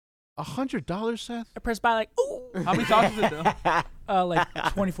$100, Seth? I press buy like, ooh. How many socks is it though? Like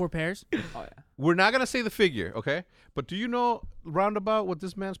 24 pairs. Oh yeah. We're not gonna say the figure, okay? But do you know roundabout what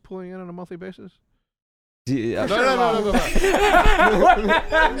this man's pulling in on a monthly basis? No. No. I was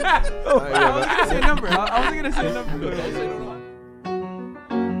gonna say a number. I was gonna say a number.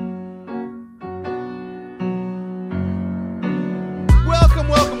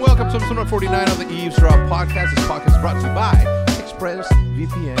 Welcome to episode 49 of the Eavesdrop Podcast. This podcast is brought to you by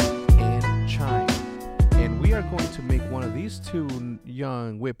ExpressVPN and Chime. And we are going to make one of these two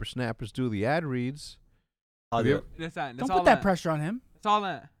young whippersnappers do the ad reads. That's Don't all put that pressure on him. That's all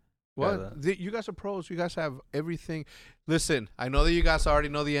that. What? You guys are pros. You guys have everything. Listen, I know that you guys already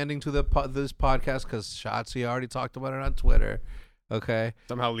know the ending to this podcast because Shotzi already talked about it on Twitter. Okay.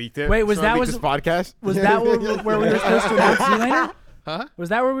 Somehow leaked it. Wait, was Somehow that leaked this podcast? Was that where we were supposed to announce Zelander? Huh? Was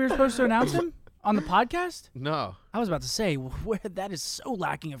that where we were supposed to announce him on the podcast? No. I was about to say that is so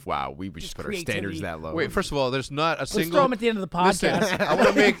lacking of. Wow, we just put our standards creativity. that low. Wait, first of all, there's not a Let's single. throw him at the end of the podcast. Listen, I want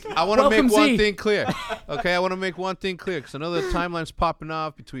to make Welcome, one Z. thing clear. Okay, I want to make one thing clear because I know the timeline's popping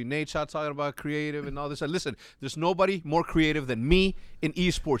off between Nate Shot talking about creative and all this. Listen, there's nobody more creative than me in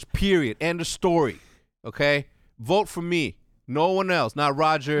esports. Period. End of story. Okay, vote for me. No one else. Not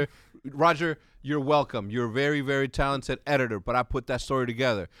Roger. Roger, you're welcome. You're a very, very talented editor, but I put that story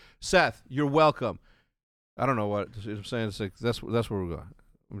together. Seth, you're welcome. I don't know what I'm saying. It's like that's where we're going.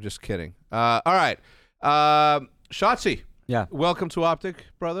 I'm just kidding. All right. Shotzi. Yeah. Welcome to Optic,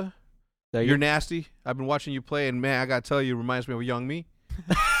 brother. Thank You're you. nasty. I've been watching you play, and man, I gotta tell you, it reminds me of a young me.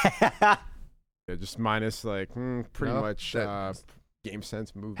 Yeah, just minus like pretty No, much game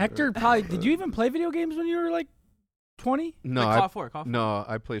sense move. Hector, probably. Did you even play video games when you were like 20? No, Like Call 4. no,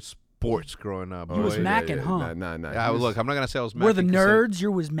 I played sports growing up. You was boy. macking, huh? Nah. Yeah, look, I'm not gonna say I was. Were the macking 'cause nerds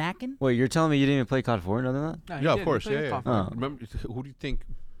you was macking? Wait, you're telling me you didn't even play COD 4? None of that? No, Yeah, he of did. He course, played yeah. Call yeah. 4. Remember, who do you think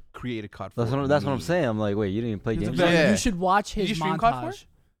created COD 4? That's what I'm Me. saying. I'm like, wait, you didn't even play games? Yeah. You should watch his Did you stream COD montage.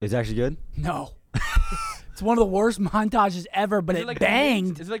 It's actually good? No. It's one of the worst montages ever, but Is it like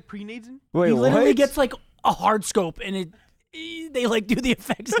banged. Is it like pre-nades? Wait, He literally what? gets like a hard scope and they like do the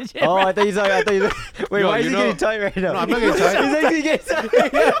effects and shit. Oh, I thought you wait, Yo, why is you he know- getting tight right now? No, I'm not getting tight. He's actually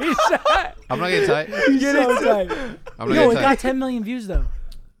getting tight. I'm not getting tight. He's so tight. I'm not Yo, it getting got tight. 10 million views though.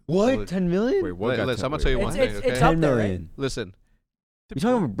 What? 10 million? Wait, what? got Listen, I'm gonna wait, tell you wait. one It's- thing. it's Okay. up 10 there, right? million. Listen. You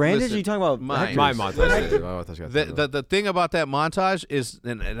talking about Brandon? Listen, You talking about mine. Hector's? My montage. Oh, I thought you got The thing about that montage is,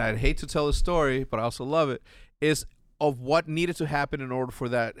 and I'd hate to tell the story, but I also love it, is of what needed to happen in order for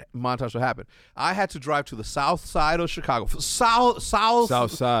that montage to happen. I had to drive to the south side of Chicago, south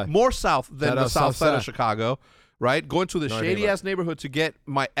side. more south than Shout the out south south side of side. Chicago, right? Going to the No idea shady ass neighborhood to get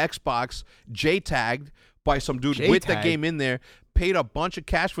my Xbox J-tagged by some dude with the J-tagged? game in there. Paid a bunch of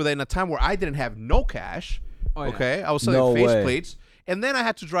cash for that in a time where I didn't have no cash. Oh, yeah. Okay, I was selling No way. faceplates. And then I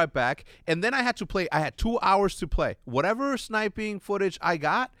had to drive back, and then I had to play. I had 2 hours to play. Whatever sniping footage I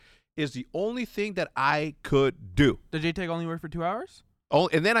got is the only thing that I could do. The JTAG only worked for 2 hours? Oh,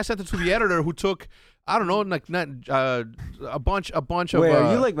 and then I sent it to the editor, who took, I don't know, like not a bunch of. Wait,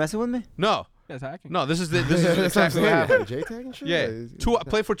 are you like messing with me? No, That's hacking. no. This is exactly what happened. J-tag and shit? Yeah,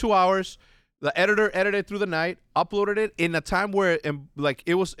 played for 2 hours. The editor edited through the night, uploaded it in a time where, like,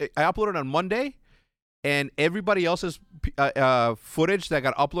 it was. I uploaded on Monday. And everybody else's footage that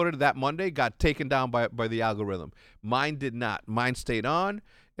got uploaded that Monday got taken down by the algorithm. Mine did not. Mine stayed on,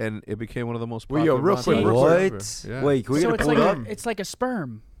 and it became one of the most Well, popular. yo, real quick, montages real quick. ever. What? Yeah. Wait, can we So get it's a like pull a, up? it's like a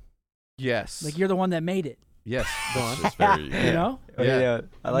sperm. Yes. Like you're the one that made it. Yes. Go on. It's very, You know? Oh, Yeah. yeah.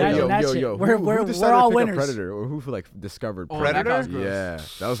 I like Imagine it. that shit. We're who decided all to pick winners. up Predator, or who like discovered Oh, Predator? that was gross. Yeah,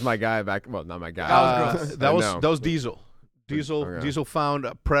 that was my guy back. Well, not my guy. That was gross. That was Diesel. Okay. Diesel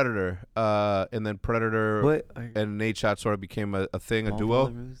found Predator, and then Predator What? and Nate Shot sort of became a thing, a duo.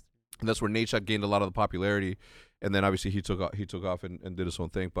 And that's where Nate Shot gained a lot of the popularity. And then obviously he took off and did his own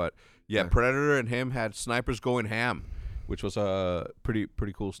thing. But yeah, Yeah. Predator and him had snipers going ham, which was a pretty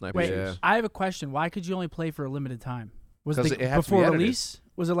cool sniper. Wait, series. I have a question. Why could you only play for a limited time? Was 'Cause it it had to be before edited. release?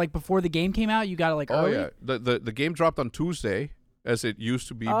 Was it like before the game came out? You got it like Oh early? yeah, the game dropped on Tuesday, as it used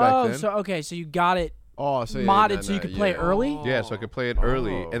to be Oh, back then. so you got it Oh, so modded so you could play early? Yeah, so I could play it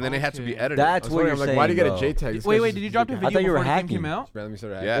early, and then it had to be okay. edited. That's what you're I'm like, saying. why do you get a though. J-tag? This Wait, guy's wait, just- did you drop the I video thought you were before the game hacking. came out? Man, let me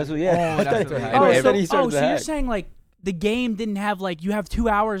start Yeah. That's what, yeah. Oh, I that's thought- what it I is. thought so he started so the you're hack. saying like the game didn't have like you have 2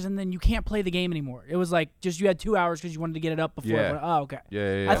 hours and then you can't play the game anymore. It was like just you had 2 hours because you wanted to get it up before. Yeah. Oh, okay.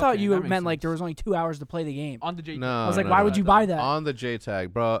 Yeah. I thought Okay, you that makes meant like sense. there was only 2 hours to play the game. On the JTAG. No, I was like, no, why no. would you buy that? on the J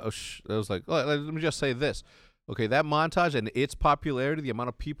tag, bro. It was like, let me just say this. Okay, that montage and its popularity, the amount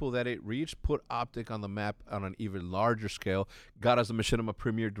of people that it reached, put Optic on the map on an even larger scale. Got us a Machinima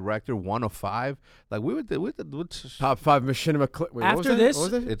Premier Director, 1 of 5. Like we would Top 5 Machinima clip. Wait, what was After that? this-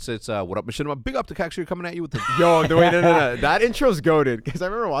 What was it? It's what up Machinima? Big Optic actually coming at you with the Yo, the way no. That intro's goated because I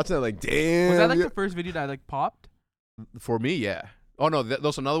remember watching it like, damn. Was that like the first video that like popped? For me, yeah. Oh no, that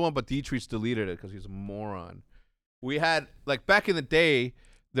was another one, but Dietrich deleted it because he's a moron. We had like back in the day,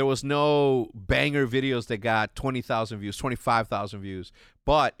 there was no banger videos that got 20,000 views, 25,000 views.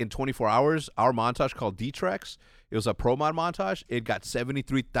 But in 24 hours, our montage called D-Trex, it was a pro mod montage. It got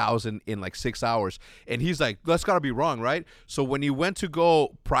 73,000 in like 6 hours. And he's like, that's got to be wrong, right? So when he went to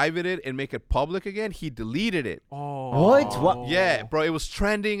go private it and make it public again, he deleted it. Oh. What? Yeah, bro, it was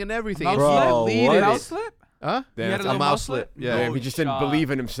trending and everything. Mouse And he slip? deleted what? it. Mouse slip? Huh? You had Damn, a little mouse mouse slip. slip? Yeah. Damn, he just didn't shot. believe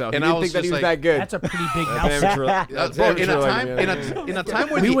in himself. And he I didn't was think that he just was like- that good. That's a pretty big That's mouse. amateur- that's Bro, in amateur a like, time, yeah. in a time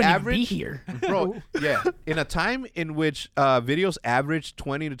where We the wouldn't average, even be here. bro, yeah, in a time in which videos average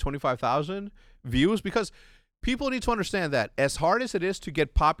 20 to 25,000 views, because people need to understand that as hard as it is to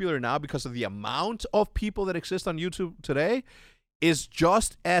get popular now because of the amount of people that exist on YouTube today, is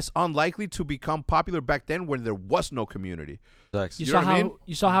just as unlikely to become popular back then when there was no community. You You saw know what I how mean?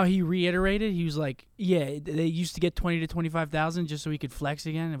 you saw how he reiterated. He was like, "Yeah, they used to get 20 to 25,000 just so he could flex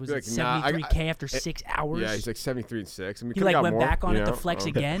again. It was Like, at nah, 73K after 6 hours. Yeah, he's like 73 and 6. I mean, he could've like got went more, back on you it to know? flex Oh.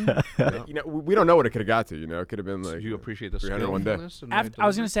 again. You know, we don't know what it could have got to. You know, it could have been like. You appreciate the 300 one day. skillfulness and After, I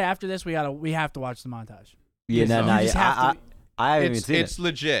was gonna say after this we have to watch the montage. Yeah, no, nah, you just have I to- I haven't even it's seen it's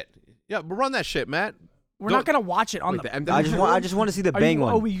legit. Yeah, but run that shit, Matt. We're Don't- not gonna watch it on Wait, the. the it. MW I just want to see the Are bang you,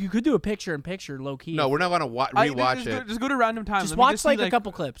 one. oh, you could do a picture-in-picture, low key. No, we're not gonna rewatch it. Just go to random time. just Let me watch see, like a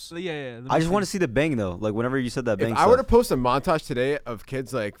couple clips. Yeah. I just want to see the bang though. Like whenever you said that bang. If I were to stuff. post a montage today of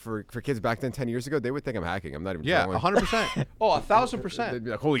kids like for kids back then 10 years ago, they would think I'm hacking. I'm not even. Yeah, trolling. 100%. Oh, 1,000%. They'd be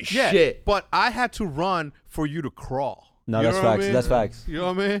like, holy Yeah, shit. but I had to run for you to crawl. No, You that's know what I facts. mean? That's facts. You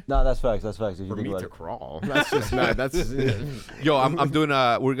know what I mean? No, that's facts. That's facts. If you For think me about to it. crawl. That's just not. That's. Yo, I'm doing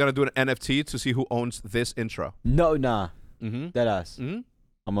we're gonna do an NFT to see who owns this intro. No, nah. Mm-hmm. Dead ass. Mm-hmm.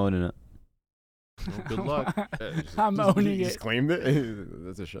 I'm owning it. Good luck. I'm owning You just it. claimed it.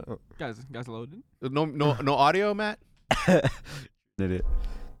 That's a show. Guys loaded. No audio, Matt. Did it?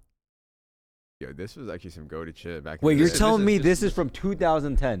 Yo, this was actually some goated shit back. Wait, in you're the day. telling me this is from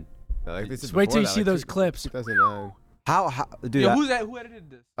 2010? Like, this is Just wait till before you that, see like, those clips. 2009. How dude? Yeah, I- who edited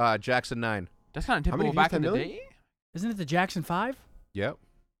this? Jackson 9. That's kind of How many typical back views, in 10 the million? day. Isn't it the Jackson 5? Yep.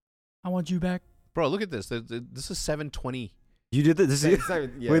 I want you back. Bro, look at this. This is 720. you did this? This is It's not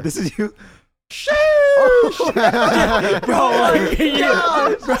even- yeah. Wait, this is you? Bro, like,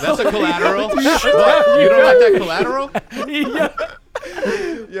 yeah, bro. That's a collateral. What? You don't like that collateral? Yeah.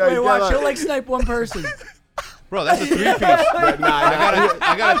 Yeah, Wait, you watch. gotta- He'll like snipe one person. Bro, that's a 3-piece.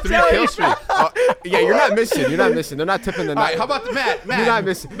 I got a 3 kill streak. Yeah, you're not missing. You're not missing. They're not tipping the All right, night. how about the Matt? You're not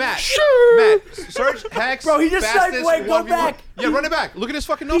missing. Matt, search Hex. Bro, he just sniped. fastest Wait, go 1v1. back. Yeah, run it back. Look at his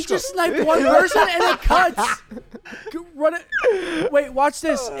fucking He nose just sniped one person and it cuts. Run it. Wait, watch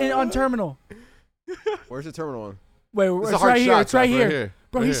this on terminal. Where's the terminal one? Wait, is it's a hard right here. shot, It's right Zach, here. right here.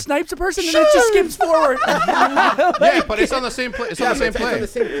 Bro, Right he here. snipes a person and then it just skips forward. Yeah, but it's on the same play. It's on the same play.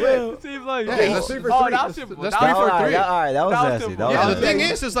 same clip. Seems like Yeah, oh, that's 3 for oh, 3. that's simple. that's That 3 was- for all right, 3. all right, that was That was nasty. simple. That Yeah, was the nasty.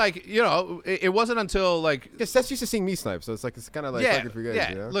 thing is like, you know, it wasn't until like. Because Seth's used to seeing me snipe, so it's like it's kind of like Yeah, fucking for you guys, yeah.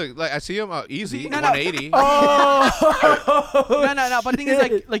 you know? Look, like I see him easy, No, no. 180. Oh. No. But the thing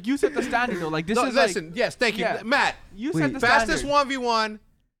is, like you set the standard though. Like this No, is listen. like Yes, thank you, Yeah. Matt. you Wait. set the Fastest standard. 1v1.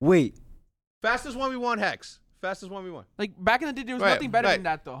 Wait, Fastest 1v1 Hex. Fastest 1v1. Like back in the day, there was Right, nothing better right. than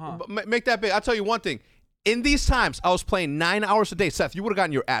that though, huh? Make that big. I'll tell you one thing. In these times, I was playing 9 hours a day. Seth, you would have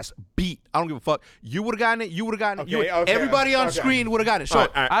gotten your ass beat. I don't give a fuck. You would have gotten it. You would have gotten it. Okay, Everybody on okay. screen would have gotten it. So All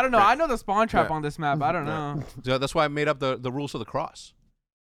right, all right. I don't know. I know the spawn trap Yeah. on this map. I don't know. so that's why I made up the rules of the cross.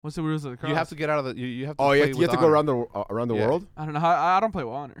 What's the rules of the cross? You have to get out of the. You have to. Oh, play you have to with go honor. around the Yeah. world? I don't know. I don't play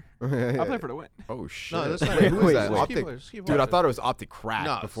with honor. I play for the win. Oh, shit. No, that's not. Wait, it. who is that? wait. Optic. Dude, I thought it was Optic Crack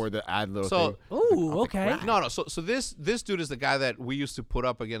No. before the ad little So thing. Ooh, okay. no. So this dude is the guy that we used to put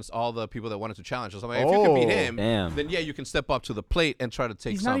up against all the people that wanted to challenge us. I'm like, if you can beat Oh, him, damn. then yeah, you can step up to the plate and try to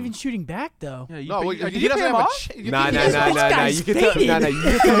take. He's some. not even shooting back though. Yeah, you No, pay- well, did he you doesn't pay him have a. off? Nah. this guy's You can tell. faded.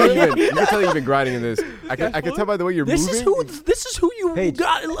 You can tell you've been grinding in this. I can tell by the way you're This moving. is who you Hey,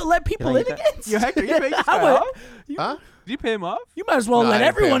 let people I in get that? against. Yo, Hector, you paid this I guy would- off? Huh? Did you pay him off? You might as well No, I let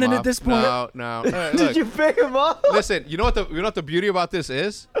didn't pay everyone him in off. at this point. No. did Look, you pick him up? listen, you know what the beauty about this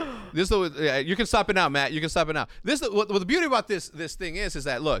is? This is the you can stop it now, Matt. You can stop it now. What the beauty about this thing is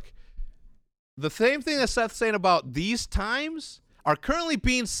that look, the same thing that Seth's saying about these times are currently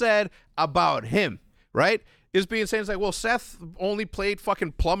being said about him, right? is being saying, it's like, well, Seth only played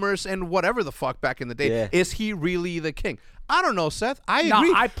fucking plumbers and whatever the fuck back in the day. Yeah. Is he really the king? I don't know, Seth. I No,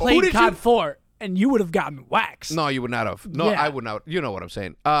 agree. I Who played did COD you- 4, and you would have gotten waxed. No, you would not have. No, Yeah. I would not. You know what I'm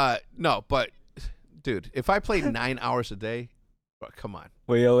saying. No, but dude, if I played 9 hours a day, come on.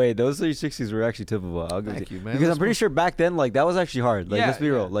 Wait. Those 360s were actually typical. I'll give Thank it you, man. Because That's I'm pretty what- sure back then, like that was actually hard. Like, Yeah, let's be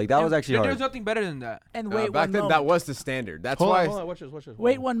real. yeah. Like that was actually There's hard. nothing better than that. And wait back one then, moment. that was the standard. That's Hold why. on, hold on. Watch this.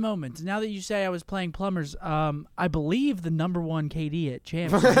 Wait one moment. Now that you say I was playing plumbers, I believe the number 1 KD at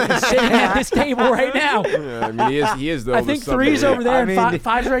champs is sitting at this table right now. Yeah, I mean, he is the I oldest think sub in the 3's over league. there I and mean-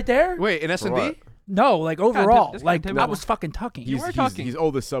 five's right there. Wait, in S&D? what? No, like overall, this guy like table. I was fucking tucking. You were He's, talking. he's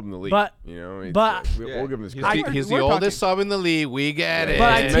oldest sub in the league. But- you know, it's, but- we'll give him his He's credit. the, he's We're the talking. oldest sub in the league. We get Yeah. it. But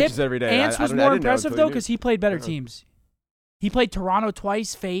I He tip mentions every day. Ants I was didn't more know impressive until though you because he played better teams. He played Toronto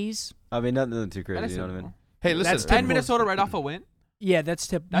twice, FaZe. I mean, nothing too crazy. That's You know what I simple. mean? Hey, listen. That's And typical. Minnesota right off a win. Yeah, that's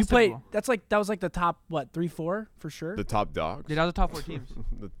tip. That's you played. typical. That was like the top 3-4 for sure. The top dogs. Yeah, that was the top 4 teams.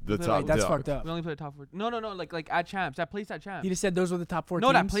 The Wait, top That's dogs. fucked up. We only played top 4. No, like at champs. That placed at champs. He just said those were the top 4 No,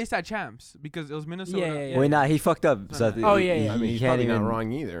 teams. that placed at champs because it was Minnesota. Yeah. Wait, nah, he fucked up. No, So no. Oh, yeah. I mean, he he's can't probably even. not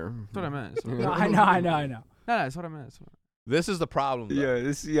wrong either. That's what I meant. That's what I No, meant. I know. No, that's what I meant. This is the problem. though.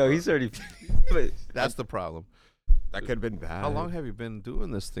 He's already. That's the problem. That could have been bad. How long have you been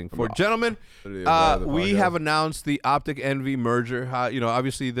doing this thing for? Well, Gentlemen, Literally about the we podcast. have announced the Optic Envy merger.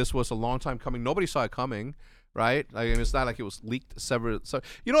 Obviously this was a long time coming. Nobody saw it coming, right? I mean, it's not like it was leaked several. So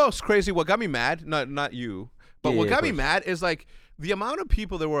you know what's crazy? What got me mad? Not you, but Yeah, what yeah, got of me course. mad is like the amount of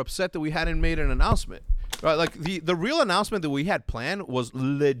people that were upset that we hadn't made an announcement. Right? Like the real announcement that we had planned was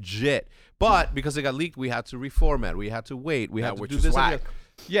legit, but because it got leaked, we had to reformat. We had to wait. We Yeah, had to which do is this. and whack. that.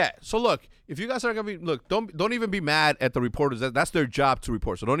 Yeah. So look, if you guys are gonna be don't even be mad at the reporters. That's their job to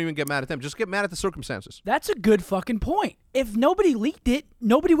report. So don't even get mad at them. Just get mad at the circumstances. That's a good fucking point. If nobody leaked it,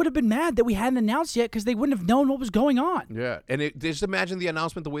 nobody would have been mad that we hadn't announced yet because they wouldn't have known what was going on. Yeah. And just imagine the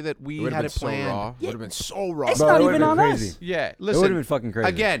announcement the way that we It had been it so planned. raw. Yeah. Would have been so raw. It's Bro, not it would've even been on crazy. us. Yeah. It Listen. would have been fucking crazy.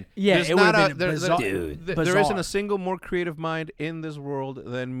 Again, Yeah, there's it not would've a, been bizarre. Dude, there bizarre. isn't a single more creative mind in this world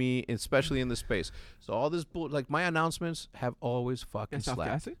than me, especially in this space. So all this like my announcements have always fucking That's not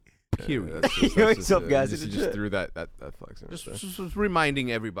slapped. gassy. Period. He's up, guys. You just threw that flex in. Just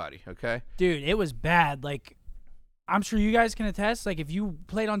reminding everybody, okay? Dude, it was bad. Like, I'm sure you guys can attest. Like, if you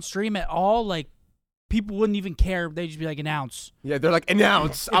played on stream at all, like, people wouldn't even care. They'd just be like, announce. Yeah, they're like,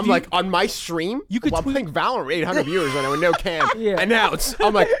 announce. I'm you- like, on my stream, You could while tweet- playing Valorant, 800 viewers on it with no cam. Yeah. Announce.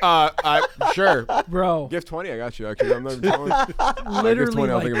 I'm like, sure. Bro, Give 20, I got you, actually. I'm not even telling you. literally,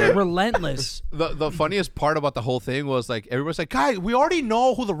 20, I'll like, think about it. relentless. The funniest part about the whole thing was like everybody's like, guys, we already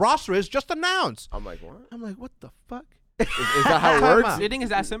know who the roster is. Just announce. I'm like, what? I'm like, what the fuck? Is that how it Time works? out. You think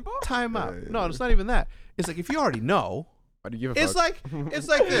it's that simple? Time out. No, it's not even that. It's like if you already know, Why do you give a it's fuck?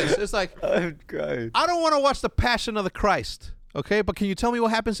 like this. It's like I'm crying. I don't want to watch the Passion of the Christ, okay? But can you tell me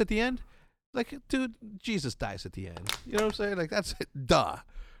what happens at the end? Like, dude, Jesus dies at the end. You know what I'm saying? Like that's it. Duh,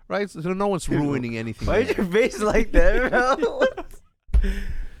 right? So no one's ruining anything. Why there. is your face like that, bro?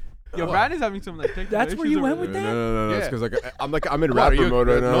 Yo, Brad is having some like technical That's where issues you over went with there. No. Yeah. It's because I'm in What, are rapper you- mode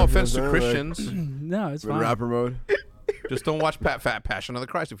right now. No offense to Like, Christians. No, it's I'm in fine. rapper mode. Just don't watch Passion of the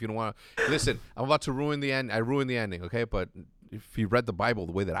Christ if you don't want to. Listen, I'm about to ruin the end. I ruined the ending, okay? But if you read the Bible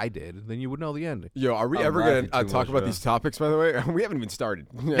the way that I did, then you would know the ending. Yo, are we I'm ever laughing going to too talk much, about bro. these topics, by the way? We haven't even started.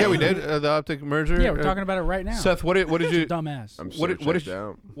 Yeah, we did the Optic merger. Yeah, we're talking about it right now. Seth, what did you Dumbass. I'm what so did checked you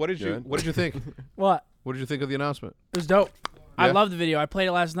out. what did you Good. what did you think? What? What did you think of the announcement? It was dope. I Yeah? love the video. I played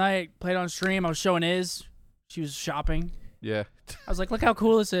it last night. Played it on stream. I was showing Iz. She was shopping. Yeah. I was like, look how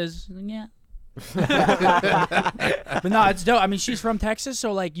cool this is. Yeah. But no, it's dope. I mean, she's from Texas,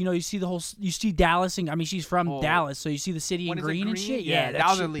 so like, you know, you see the whole, you see Dallas, and I mean, she's from Oh. Dallas, so you see the city When in is it green and shit. Yeah, that that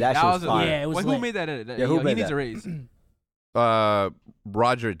was shit- elite. that shit was elite. fire. Yeah, it was Wait, lit. who made that edit? Yeah, who He made needs that? a raise.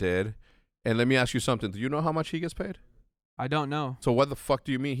 Roger did. And let me ask you something. Do you know how much he gets paid? I don't know. So what the fuck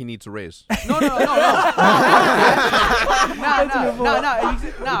do you mean he needs a raise? No. No,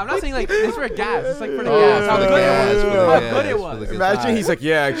 I'm not saying like it's for gas. It's like for the Oh, gas. it's How for the good gas, it was. for the How gas, good it for was. the gas. Imagine he's like,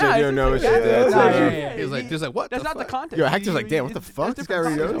 yeah, actually, Nah, I it's don't know what just shit like, that's. Nah, like- yeah. He's like, there's like, what That's the not the fuck? context. Yo, Hector's like, damn, what the fuck? This guy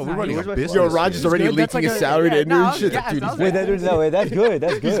already knows. We're running a Yo, business. Yo, Roger's already good. That's leaking like his a- salary to yeah, Edna no, and shit. yes, Dude, that he's was- Wait, no, wait, that's good.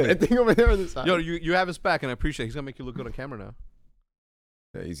 That's he's good. venting over there on the side. Yo, you have his back, and I appreciate it. He's going to make you look good on camera now.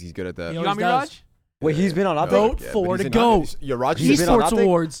 Yeah, he's good at that. He You always got me, does. Raj? Wait, he's been on Optic? Vote Yeah, for but to he's in go. Optic. Yo, Roger's He's been on Esports Optic?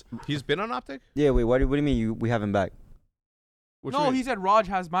 Awards. He's been on Optic? Yeah, wait, what do you mean we have him back? What you No, mean? he said Raj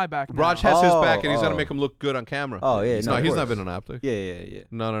has my back. now. Raj has his Oh, back, and he's going oh. to make him look good on camera. Oh, yeah, No, of he's not course. been on Optic. Yeah.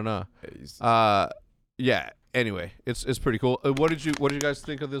 No. Yeah, he's- Yeah. anyway, it's pretty cool. What did you guys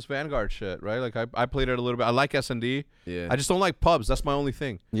think of this Vanguard shit? Right, like I played it a little bit. I like S&D. Yeah. I just don't like pubs. That's my only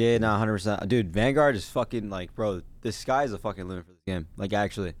thing. Yeah, no, 100%. Dude, Vanguard is fucking like, bro, the sky's the fucking limit for this game. Like,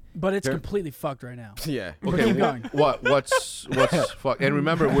 actually. But it's Sure. completely fucked right now. Yeah. But keep going. What's fuck? And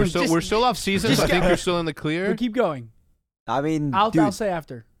remember, we're still off season. So I think you're still in the clear. But keep going. I mean, I'll dude, say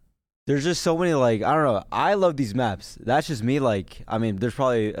after. there's just so many, like, I don't know. I love these maps. That's just me. Like, I mean, there's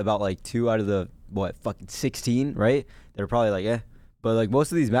probably about like 2 out of the, fucking 16, right? They're probably like, eh. But like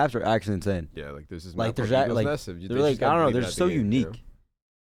most of these maps are actually insane. Yeah, like there's this Like, map there's called that, Eagle's like, Nest. they're They like, just got I don't know, deleted they're out so the game, you know? unique.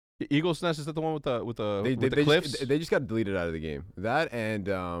 Eagle's Nest, is that the one with the They cliffs? they just got deleted out of the game. That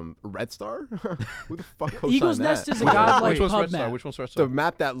and Red Star. Who the fuck co-signed Eagle's that? Nest is a godlike Which one's pub Red Star? map. Which one's Red The Star?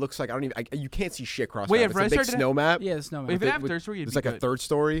 map that looks like you can't see shit across. Wait, map. if It's a Red big Star snow map. Yeah, the snowman. If it had with- third story, it'd It's be like a good. third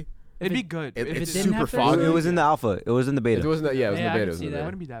story. It'd be good. It's it didn't super have third foggy. story? It was in the alpha. It was in the beta. It wasn't. Yeah, it was in Yeah, the I beta. can It was see in the that. beta.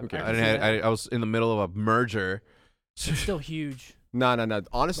 Wouldn't be that Who bad. cares? I was in the middle of a merger. It's still huge. No.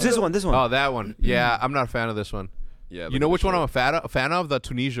 Honestly, This one. Oh, that one. Yeah, I'm not a fan of this one. Yeah. You know which one I'm a fan of? The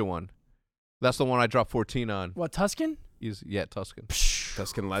Tunisia one. That's the one I dropped 14 on. What, Tuscan? Yeah, Tuscan.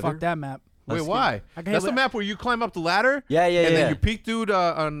 Tuscan leather. Fuck that map. Wait, why? I got hit That's the with- map where you climb up the ladder. Yeah, yeah, And yeah. then you peek, dude.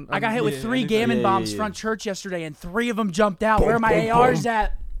 On I got hit with Yeah, 3 yeah, gammon yeah, bombs yeah. front church yesterday, and 3 of them jumped out. Boom, Where are my boom, ARs boom.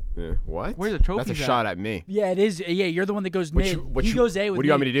 at? Yeah. What? Where the trophies That's a at? shot at me. Yeah, it is. Yeah, you're the one that goes mid. He goes A with What do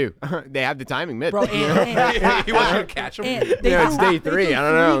you want me me. to do? They have the timing mid. Bro, and he wants you to catch him. they Yeah, it's threw- day they 3. threw I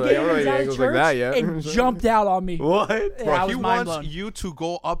don't know. 3 Like, I don't know gammons any out of angles like that church yet. and jumped out on me. What? Yeah, Bro, I he was mind wants blown. you to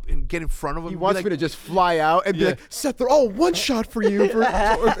go up and get in front of him. He and be wants like, me to just fly out and be Yeah. like, Seth, they're all one shot for you.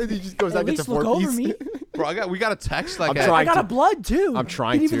 And he just goes out At and gets least a look 4 over piece. me. Bro, we got a text like I'm at- trying I got to- a blood too. I'm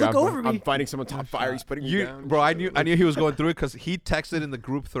trying Didn't to. even look over me. I'm fighting someone top fire. He's putting me You, down. bro, I knew he was going through it because he texted in the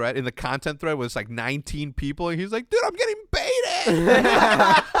group thread, in the content thread, with like 19 people, and he's like, "Dude, I'm getting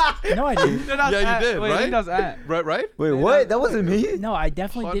baited." No, I didn't. No, that's Yeah, you at. did, Wait, right? I think that was at. right? Wait, what? That wasn't me. No, I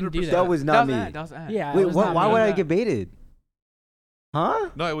definitely didn't do that. That was That not was me. at. That was at. Yeah. Wait, it was what? not Why me. would I get baited? Huh?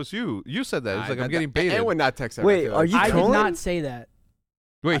 No, it was you. You said that. It was like, Nah, I'm getting that- baited. And would not text that. Wait, I feel are like. you I did trolling? not say that.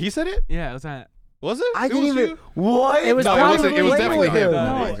 Wait, he said it? Yeah, it was at. Was it? I It didn't was even. you? What? It was No, it probably wasn't- it was related definitely to him. No,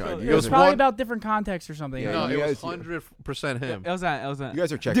 Oh my it God, you was guys are- probably one- about different context or something. Yeah, No, you it was guys- 100% him. It was at. It was at. You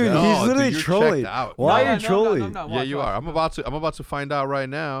guys are checked Dude, out. he's No, literally dude, you're trolling. checked out. Why No, are you no, trolling? no, Yeah, watch, you watch. are. I'm about to find out right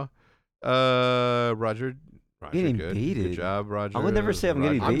now. Roger, Getting good. baited. Good job, Roger. I would never say I'm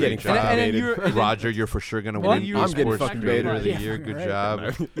getting Roger, I'm good getting job. fucking And then baited. you're- and then- Roger, you're for sure gonna Well, win you're- I'm getting esports fucking creator baited. of the Yeah, year. Good right.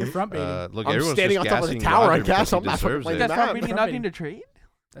 job. You're front baiting. Look, I'm everyone's standing just on top of the gassing tower, Roger I because guess. he I'm not deserves fucking it. That's Nah, not really nothing to trade.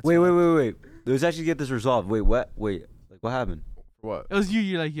 That's Wait, fine. wait. Let's actually get this resolved. Wait, what? Wait, like what happened? What? It was you.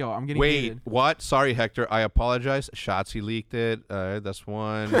 You're like, yo, I'm getting Wait, baited. what? Sorry, Hector. I apologize. Shotzi leaked it. That's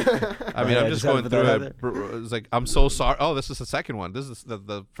one. I mean, Yeah, I'm just just had to going put through that out it. It's like, I'm so sorry. Oh, this is the second one. This is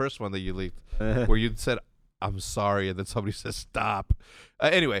the first one that you leaked, where you said, "I'm sorry," and then somebody says, "Stop."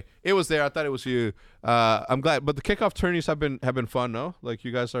 Anyway, it was there. I thought it was you. I'm glad. But the kickoff tourneys have been fun, no? Like,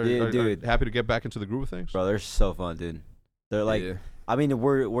 you guys are, Yeah, are dude. happy to get back into the groove of things. Bro, they're so fun, dude. They're like, Yeah. I mean,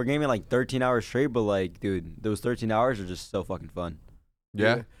 we're gaming like 13 hours straight, but like, dude, those 13 hours are just so fucking fun.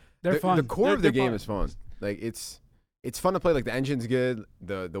 Yeah. They're fun. The core They're- of the they're game fun. is fun. Like it's fun to play. Like the engine's good.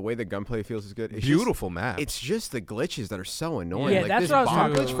 The way the gunplay feels is good. It's Beautiful map. It's just the glitches that are so annoying. Yeah, like that's this what I was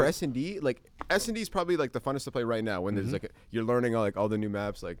bomb talking glitch for S&D. Like S&D is probably like the funnest to play right now when there's like you're learning all the new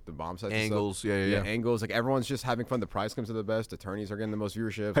maps, like the bomb sites, Angles. and stuff. Yeah. Angles. Like everyone's just having fun. The prize comes to the best. Attorneys are getting the most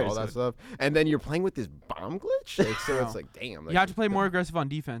viewership. Right, all that so- stuff. And then you're playing with this bomb glitch. Like, so it's like damn. Like, You have to play more aggressive on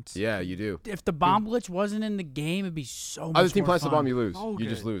defense. Yeah, you do. If the bomb glitch wasn't in the game, it'd be so much Other team more plants the fun. bomb, you lose. Oh, You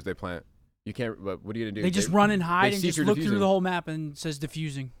just good. lose. They plant. You can't. But what are you gonna do? They just run and hide and see just if you're look through defusing. the whole map and it says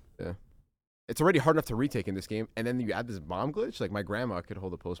diffusing. It's already hard enough to retake in this game, and then you add this bomb glitch. Like my grandma could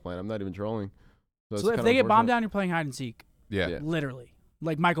hold a post plant. I'm not even trolling. it's So if kinda they get bombed unfortunate. down, you're playing hide and seek. Yeah. Yeah. Literally.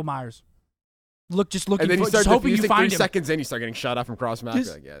 Like Michael Myers. Just looking And then for, you start just hoping you defusing, find 3 him. seconds in, you start getting shot out from cross map. Just-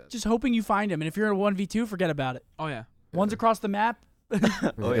 You're like, yeah. Just hoping you find him. And if you're in a 1v2, forget about it. Oh yeah. One's across the map.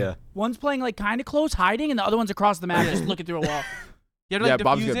 Oh yeah. One's playing like kind of close, hiding, and the other one's across the map just looking through a wall. You have to Yeah, like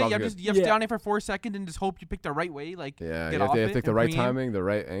Bob's defuse good, it. Bob's You have good. to stay Yeah. on there for 4 seconds and just hope you pick the right way. Like Yeah, get you have off to it pick the and right bring him. timing, the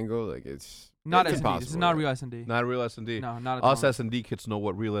right angle. Like it's Not it's S&D. This is impossible, not yeah. real S&D. Not real S&D. No, not at Us all. S&D kids know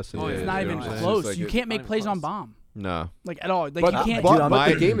what real S&D Oh, yeah. is. It's not you know even what I'm saying? close. like You it- can't make not even plays on close. bomb. No. Like at all. Like But, you can't but, do but my-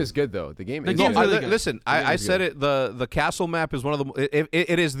 the game is good though. The game The is game's good. really good. Listen, The game I is said good. it. The castle map is one of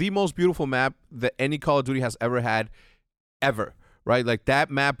the. It is the most beautiful map that any Call of Duty has ever had, ever. Right, like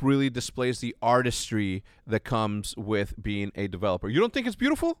that map really displays the artistry that comes with being a developer. You don't think it's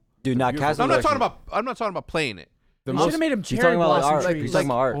beautiful? Dude, not Beautiful. Castle. I'm not talking about. I'm not talking about playing it. The They should most have made him He's cherry talking about like blossom art. trees. He's talking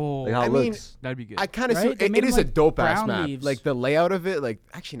about art. Oh. Like how I it mean, looks. That'd be good. I kind of Right? see They it, made it him, is like, a dope ass brown map. leaves. Like the layout of it, like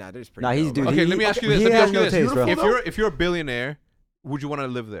actually nah, that is pretty. Nah, he's dope. dude. Okay, he- let me ask you this. he Let me has ask you no this. taste, bro. If you're a billionaire, would you want to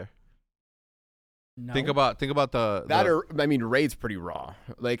live there? No. Think about the That or I mean, Raid's pretty raw.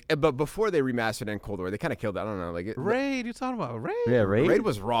 Like, but before they remastered in Cold War, they kind of killed it. I don't know. Like, Raid. You talking about Raid? Yeah, Raid. Raid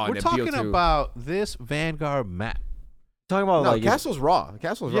was raw. We're in talking BO2. about this Vanguard map. Talking about No, like Castle's raw.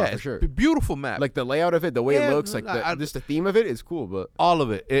 Castle's raw Yeah, for it's sure. a beautiful map. Like the layout of it, the way Yeah, it looks, like just the theme of it is cool. But all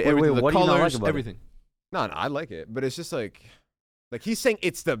of it. Everything, wait, the what do you not like colors, about it? everything. no, I like it. But it's just like he's saying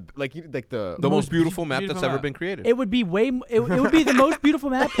it's the The most beautiful map beautiful that's ever map. been created. It would be it would be the most beautiful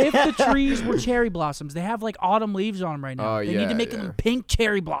map if the trees were cherry blossoms. They have like autumn leaves on them right now. Oh, They need to yeah, make yeah. them pink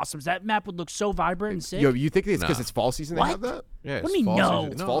cherry blossoms. That map would look so vibrant and sick. Yo, you think it's because Nah. it's fall season they What? have that? yeah, What do you it's mean, fall no?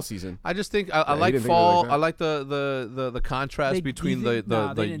 season. It's fall season. I just think I Yeah, like he didn't think of it fall. like that. I like the contrast They- between you the think-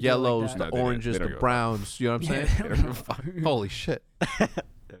 nah, they the didn't do it like yellows, that. the No, they didn't. oranges, They don't the give a fuck. browns. You know what I'm Yeah, saying? they don't give a fuck. Holy shit! I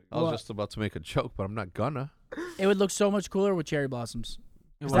was What? just about to make a joke, but I'm not gonna. It would look so much cooler with cherry blossoms.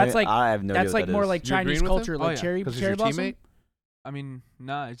 'Cause It that's would. like I have no idea that's what like that more is. like You agreeing Chinese with culture, him? Oh, like yeah. cherry Because he's cherry your blossom. teammate. I mean,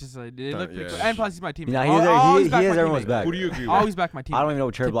 nah, it's just like they look pretty yeah. cool. And plus, he's my teammate. You know, I'll he always has back my everyone's teammate. back. Who do you agree with? Always back my team. I don't even know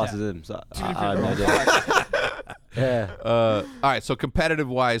what cherry Tip blossom is. So Tip I have no idea. Yeah. All right, so competitive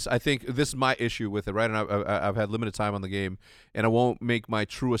wise, I think this is my issue with it, right? And I've had limited time on the game, and I won't make my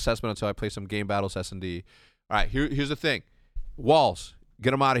true assessment until I play some game battles S&D. All right, here's the thing: walls,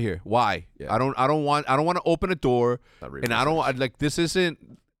 get them out of here. Why? Yeah. I don't want to open a door, Not really and I don't like this.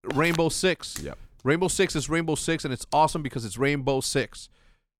 Isn't Rainbow Six? Yep. Rainbow Six is Rainbow Six, and it's awesome because it's Rainbow Six,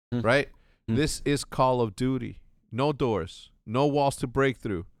 right? This is Call of Duty. No doors, no walls to break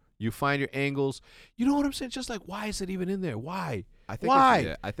through. You find your angles. You know what I'm saying? Just like, why is it even in there? Why? I think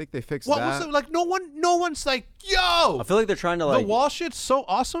Why? I think they fixed What that. was it like? No one's like, yo. I feel like they're trying to The like. wall shit's so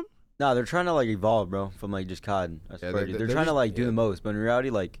awesome. No, they're trying to like evolve, bro, from like just COD. I swear to you. They're they're trying to just- like do yeah. the most, but in reality,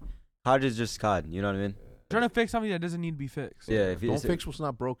 like COD is just COD. You know what I mean? Trying to fix something that doesn't need to be fixed. Yeah. If Don't it's, fix what's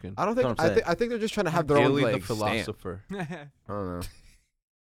not broken. I don't That's think. what I'm saying. I think they're just trying to have their own Haley like the philosopher. I don't know.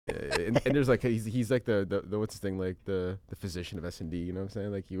 Yeah, and there's like he's like the what's his thing, like the physician of S&D. You know what I'm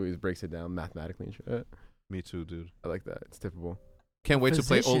saying? Like he always breaks it down mathematically and shit. Me too, dude. I like that. It's typical. Can't wait to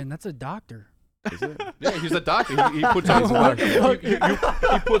play. Physician, that's a doctor. Is it? Yeah, he's a doctor. He puts on. What the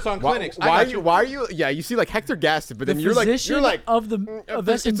fuck? he puts on Why, clinics. why are you? Why are you? Yeah, you see like Hector Gaston, but then The you're like physician of of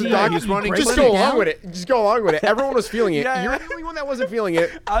it's S&D. a doctor. He's running Just clinic go along down? with it. Just go along with it. Everyone was feeling it. Yeah, You're yeah. the only one that wasn't feeling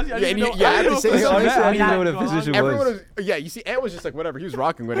it. I Yeah, and didn't you know- had I to didn't say know if it was something. that. I didn't know what a Go on. physician Everyone was. was. Yeah, you see, Ant was just like whatever. He was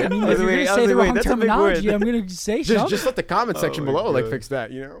rocking with it. I mean, I if was you're like, gonna say the wait, wrong that's a big terminology, word. I'm gonna say something. Just let the comment section my below like God. fix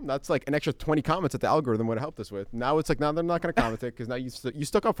that. You know, that's like an extra 20 comments that the algorithm would have helped us with. Now it's like now they're not going to comment it because now you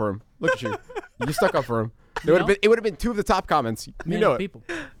stuck up for him. Look at you, you stuck up for him. It would have been 2 of the top comments. You Million know it. people.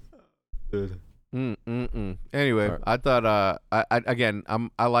 Anyway, Alright. I thought. Again,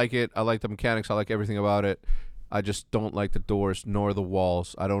 I like it. I like the mechanics. I like everything about it. I just don't like the doors nor the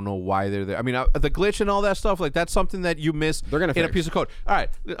walls. I don't know why they're there. I mean, the glitch and all that stuff, like that's something that you miss They're gonna in a fix. piece of code. All right,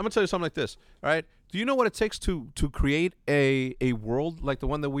 I'm gonna tell you something like this. All right, do you know what it takes to create a world like the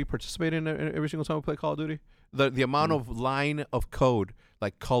one that we participate in every single time we play Call of Duty? The amount of line of code,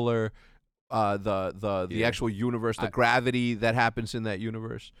 like color, the Yeah. actual universe, the gravity that happens in that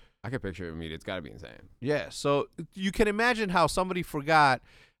universe. I can picture it. I mean, it's got to be insane. Yeah, so you can imagine how somebody forgot,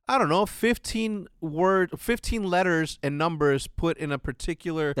 I don't know, 15 letters and numbers put in a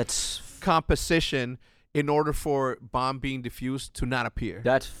particular That's composition in order for bomb being diffused to not appear.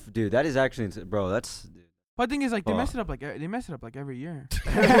 dude. That is actually bro. That's But the thing is, like, they Oh. mess it up like every year.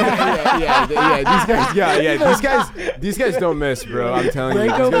 These guys don't miss, bro. I'm telling you.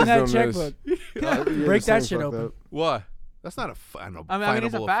 Break These open guys that don't miss. checkbook. Yeah, Break there's that something shit fucked open. up. What? That's not a final. I mean,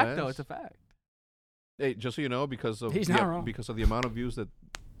 it's a fact though. It's a fact. Hey, just so you know, because of He's not wrong. because of the amount of views that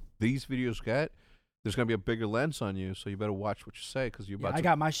these videos get, there's gonna be a bigger lens on you, so you better watch what you say because you're Yeah, about I to.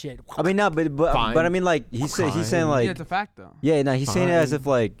 got my shit. I mean, no, but Fine. I mean, like he's saying Fine. like Yeah, it's a fact though. yeah, no, he's saying it as Fine. if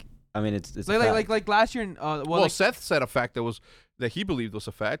like I mean it's a fact. Like last year, well, like, Seth said a fact that he believed was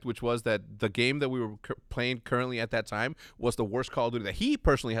a fact, which was that the game that we were playing currently at that time was the worst Call of Duty that he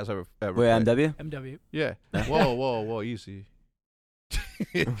personally has ever Wait, played. MW. MW. Yeah. Whoa, easy.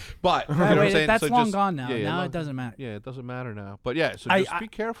 But you know Right, what I'm wait, saying? that's So long just- gone now. yeah, now long- it doesn't matter. Yeah, it doesn't matter now. But yeah, so I- just be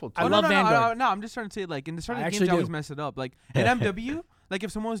careful. I Too. love Vanguard. No, I'm just trying to say, like, in the start I of the games, actually they always do. mess it up. Like, in MW, like,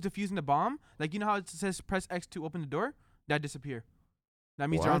 if someone was defusing the bomb, like, you know how it says press X to open the door? That disappear. That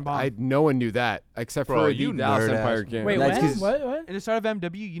means they're on What? bomb. No one knew that except Bro, for you the Dallas nerd Empire ass. game. Wait, That's when? 'cause- What? In the start of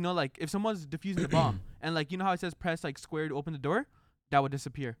MW, you know, like, if someone's defusing the bomb, and, like, you know how it says press, like, square to open the door? That would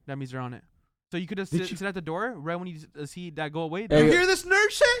disappear. That means they're on it. So you could just Did sit at the door right when you see that go away. Hey, You hear this nerd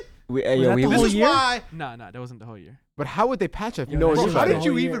shit? Was that the This whole is year? why. Nah, that wasn't the whole year. But how would they patch if Yo, no one that's knew just How about did it?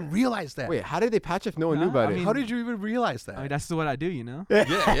 you whole year. even realize that? Wait, how did they patch if no one knew Nah, about I it? mean- How did you even realize that? I mean, that's what I do, you know.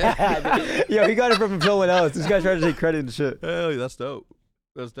 yeah. Yo, he got it from someone else. This guy's trying to take credit and shit. Hell, that's dope.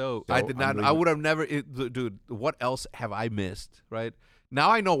 That's dope. I So, did I'm not. really- I would have never. Dude, what else have I missed? Right now,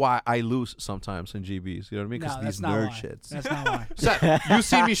 I know why I lose sometimes in GBs. You know what I mean? Because No, that's these not nerd why. shits. That's not why. Seth, you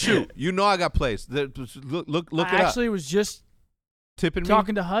see me shoot. You know I got plays. Look I it up. actually was just Tipping me.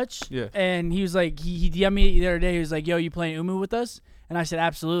 talking to Hutch, Yeah. and he was like, he DM'd me the other day. He was like, "Yo, you playing Umu with us?" And I said,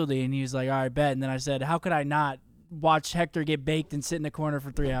 "Absolutely." And he was like, "All right, bet." And then I said, "How could I not watch Hector get baked and sit in the corner for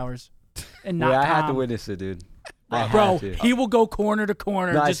 3 hours and not?" Yeah, I had to calm? witness it, dude. I Bro, had to. he will go corner to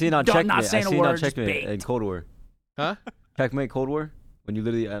corner. No, I just seen it on not Checkmate. saying I a seen it on word, just Checkmate in baked. Cold War. Huh? Checkmate Cold War. When you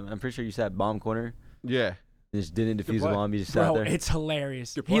literally, I'm pretty sure you sat bomb corner. Yeah. You just didn't defuse the play. bomb. You just sat Bro, there. it's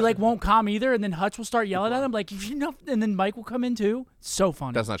hilarious. Good He play. like won't calm either, and then Hutch will start yelling at him like, "You know," and then Mike will come in too. So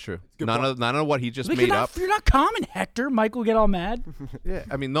funny. That's not true. good None point. of what he just Like, made you're up. not, you're not calming Hector. Mike will get all mad. Yeah,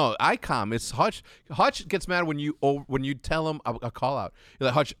 I mean, no, I calm. It's Hutch. Hutch gets mad when you tell him a call out. You're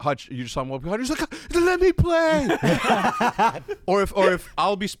like, Hutch, you just saw him up behind. He's like, let me play. or if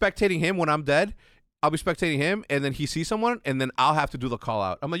I'll be spectating him when I'm dead, I'll be spectating him, and then he sees someone, and then I'll have to do the call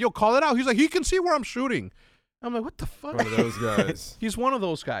out. I'm like, yo, call it out. He's like, he can see where I'm shooting. I'm like, what the fuck? One of those guys. He's one of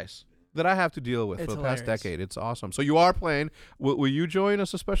those guys that I have to deal with It's for the past hilarious. decade. It's awesome. So you are playing. Will you join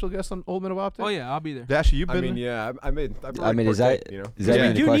as a special guest on Old Men of Optic? Oh yeah, I'll be there. Dashy, you've been I mean, there? yeah, I mean, is that you know? is that Yeah.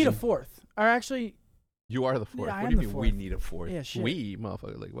 even We the do need a question? fourth. Or actually, You are the fourth. Yeah, I what am do you the mean we fourth. need a fourth? Yeah, shit. We,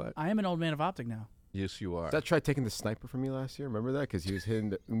 motherfucker, like what? I am an old man of Optic now. Yes, you are. That tried taking the sniper from me last year. Remember that? Because he was hitting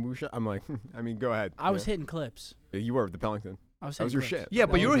the Umu shot. I'm like, I mean, go ahead. I was hitting clips. You were with the Pellington. I was That was hitting your clips. shit. Yeah,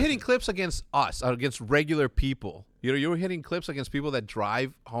 That but you was were my hitting shit. clips against us, against regular people. You were hitting clips against people that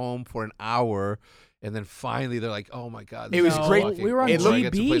drive home for an hour, and then finally they're like, "Oh my god, It was this is great. fucking We were on awesome. I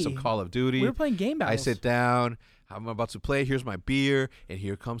get to play GB. some Call of Duty." We were playing game I battles. sit down. I'm about to play. Here's my beer, and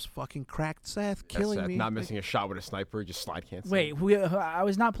here comes fucking cracked Seth killing That's me. not missing a shot with a sniper, just slide cancel. Wait, I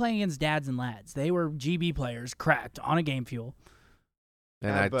was not playing against dads and lads. They were GB players, cracked on a game fuel,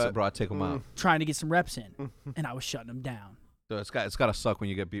 And Yeah, I but- brought take them out. trying to get some reps in, and I was shutting them down. So it's got to suck when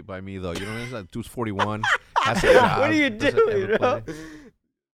you get beat by me though. You know what I mean? That dude's 41. Has a job, What are you doesn't doing, ever bro? play.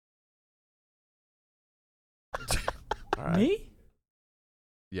 All right. Me?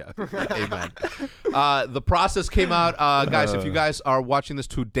 Yeah. Amen. The process came out. Guys, if you guys are watching this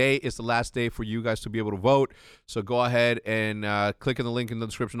today, is the last day for you guys to be able to vote. So go ahead and click on the link in the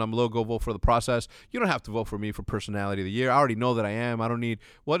description down below. Go vote for the process. You don't have to vote for me for personality of the year. I already know that I am. I don't need.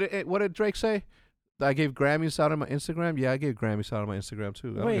 What did Drake say? I gave Grammys out on my Instagram. Yeah, I gave Grammys out on my Instagram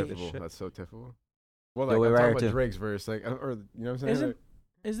too. I don't Wait. give a Tiffable. shit. That's so typical. Well, Yo, like, wait, I'm right talking here about too. Drake's verse, like, or you know what I'm saying? Isn't Like,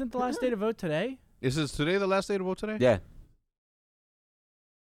 isn't the last day to vote today? Is this today the last day to vote today? Yeah.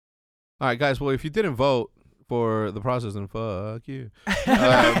 All right, guys. Well, if you didn't vote for the process, then fuck you. All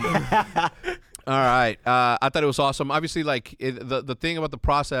right. I thought it was awesome. Obviously, like the thing about the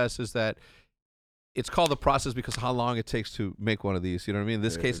process is that it's called the process because of how long it takes to make one of these. You know what I mean? In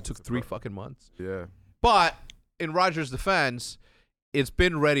this Yeah, case, it it's took a 3 pro- fucking months. yeah. But in Roger's defense, it's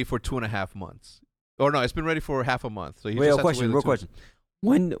been ready for 2.5 months. Or no, it's been ready for half a month. So he Wait, just a had to question, wait the real 2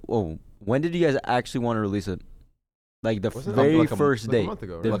 question. When did you guys actually want to release it? Like the Wasn't it very like a- first Like a date. month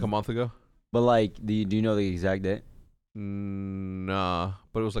ago, The- right? Like a month ago? But like, do you know the exact date? Nah,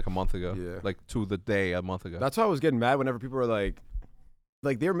 but it was like a month ago. Yeah. Like to the day a month ago. That's why I was getting mad whenever people were like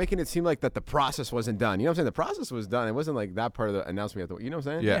they were making it seem like that the process wasn't done. You know what I'm saying? The process was done. It wasn't like that part of the announcement. You know what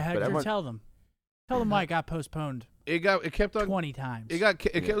I'm saying? Yeah. Hector, everyone- tell them. Tell them why it got postponed it kept on 20 times. It got.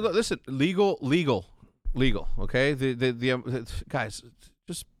 It kept, listen, legal. Okay, the guys,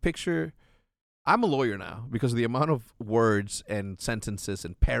 just picture. I'm a lawyer now because of the amount of words and sentences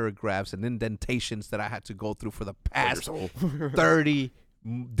and paragraphs and indentations that I had to go through for the past 30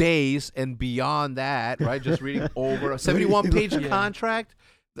 days and beyond that. Right, just reading over a 71-page Yeah. contract.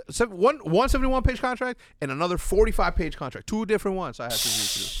 One 71-page contract and another 45-page contract. 2 different ones I had to read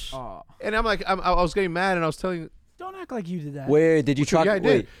through. Oh. And I'm like, I was getting mad and I was telling. Don't act like you did that. Wait, did you try? Yeah, I did.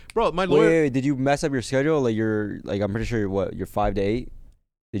 Wait, Bro, my lawyer. wait, did you mess up your schedule? Like I'm pretty sure you're 5 to 8.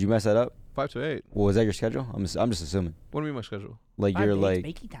 Did you mess that up? 5 to 8. Well, was that your schedule? I'm just assuming. What do you mean my schedule? Like 5 you're days, like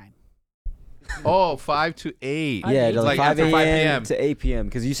makey time. Oh, 5 to 8. Five yeah, days. like Like 5 after 5 a.m. p.m. to 8 p.m.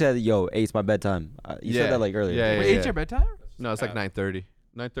 Because you said 8's my bedtime. You Yeah. said that like earlier. Yeah, Wait, yeah. 8's your bedtime? No, it's like 9:30.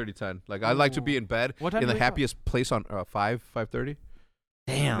 9:30, 10. Like I like to be in bed What time in do the you wake up? happiest place on 5:30.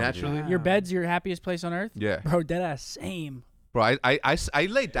 Damn. Naturally. dude. Your bed's your happiest place on earth? Yeah. Bro, deadass, same. Bro, I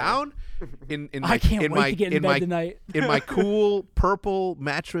lay down in my I can't in wait my to get in in bed my tonight. in my cool purple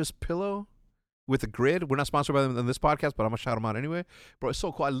mattress pillow with the grid. We're not sponsored by them in this podcast, but I'm gonna shout them out anyway. Bro, it's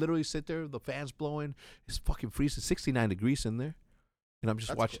so cool. I literally sit there, the fans blowing. It's fucking freezing, 69 degrees in there, and I'm just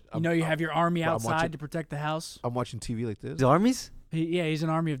That's watching. You know, you have your army bro, I'm outside watching- to protect the house. I'm watching TV like this. The armies? He's an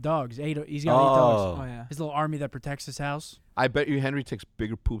army of dogs. He's got 8 dogs. Oh yeah. His little army that protects his house. I bet you Henry takes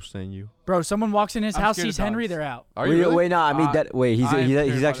bigger poops than you. Bro, someone walks in his I'm house, scared of sees Henry, dogs. they're out. Are you really? Wait, no, I mean, wait, he's I am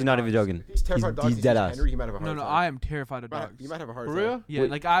terrified actually of not even dogs. joking. He's terrified of dogs. He's dead ass. Henry, he might have a heart No, attack. I am terrified of You might- dogs. You might have a heart For attack. real? Yeah,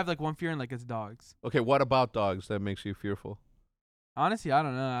 Wait. like I have like one fear and like it's dogs. Okay, what about dogs that makes you fearful? Honestly, I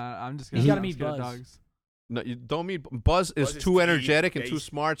don't know. I'm just He's gonna. gotta I'm meet scared of Buzz. dogs. No, you don't mean Buzz is Buzz is too deep. energetic and Yeah, too he's-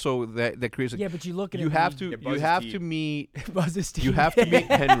 smart, so that creates. Yeah, but you look at You him. have and to. Yeah, Buzz You is have deep. to meet. Buzz is You have to meet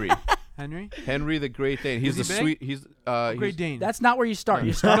Henry. Henry. Henry the Great Dane. He's Is the he big? sweet. He's Great Dane. That's not where you start.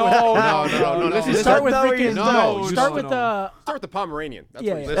 You no, start no, with no. Listen, you listen. start with That's not where you freaking start. you No, start no, with no. the Start with the Pomeranian. That's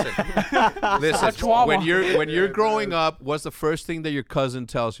Yeah, what yeah. Listen, listen. A chihuahua. When you're Yeah, growing man. up, what's the first thing that your cousin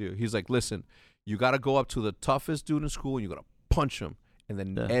tells you? He's like, listen, you got to go up to the toughest dude in school and you got to punch him. And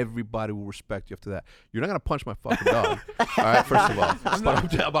then Yeah. everybody will respect you after that. You're not gonna punch my fucking dog. All right, first of all. But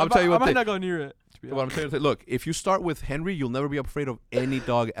I'm telling you I one might thing. not go near it. to be What I'm honest. telling you, look, if you start with Henry, you'll never be afraid of any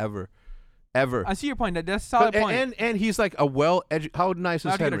dog ever. I see your point. That's a solid But- point. and he's like a well-educated. How nice I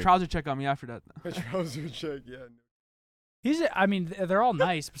is have to get a Henry? trouser check on me after that. Trouser check, yeah. He's I mean they're all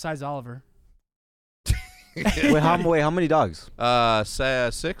nice besides Oliver. Wait, how many dogs?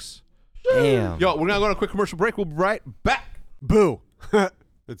 6. Damn. Yo, we're gonna go on a quick commercial break. We'll be right back. Boo.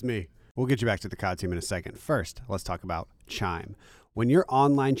 That's me. We'll get you back to the COD team in a second. First, let's talk about Chime. When your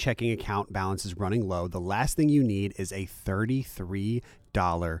online checking account balance is running low, the last thing you need is a $33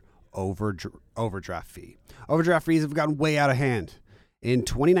 overdraft fee. Overdraft fees have gotten way out of hand. In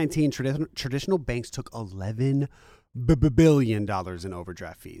 2019, traditional banks took $11 billion in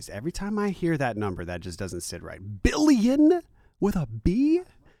overdraft fees. Every time I hear that number, that just doesn't sit right. Billion with a B?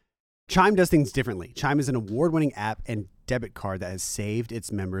 Chime does things differently. Chime is an award-winning app and debit card that has saved its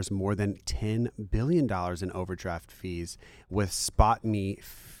members more than $10 billion in overdraft fees with SpotMe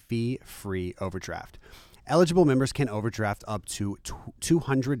fee-free overdraft. Eligible members can overdraft up to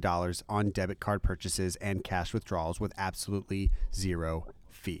 $200 on debit card purchases and cash withdrawals with absolutely zero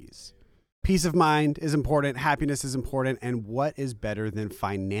fees. Peace of mind is important, happiness is important, and what is better than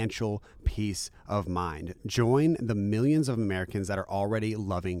financial peace of mind? Join the millions of Americans that are already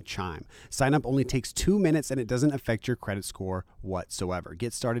loving Chime. Sign up only takes 2 minutes and it doesn't affect your credit score whatsoever.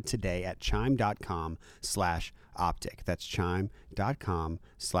 Get started today at chime.com/optic. That's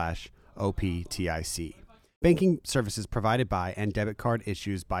chime.com/OPTIC. Banking services provided by and debit card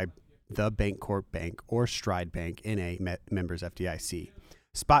issues by the Bancorp Bank or Stride Bank, N.A. members FDIC.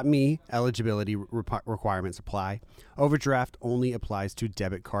 SpotMe eligibility requirements apply. Overdraft only applies to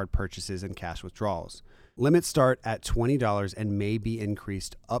debit card purchases and cash withdrawals. Limits start at $20 and may be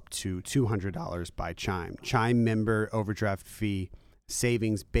increased up to $200 by Chime. Chime member overdraft fee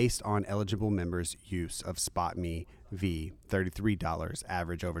savings based on eligible members' use of SpotMe v. $33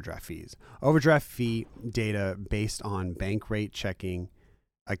 average overdraft fees. Overdraft fee data based on bank rate checking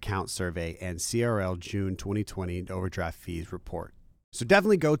account survey and CRL June 2020 overdraft fees report. So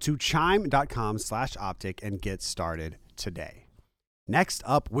definitely go to chime.com/optic and get started today. Next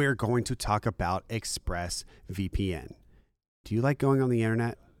up, we're going to talk about ExpressVPN. Do you like going on the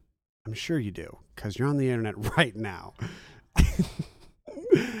internet? I'm sure you do, because you're on the internet right now.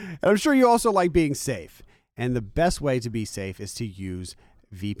 And I'm sure you also like being safe. And the best way to be safe is to use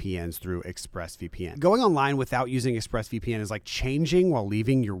VPNs through ExpressVPN. Going online without using ExpressVPN is like changing while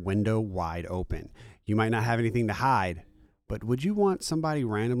leaving your window wide open. You might not have anything to hide, but would you want somebody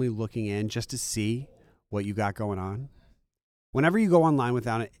randomly looking in just to see what you got going on? Whenever you go online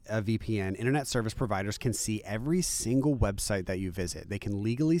without a VPN, internet service providers can see every single website that you visit. They can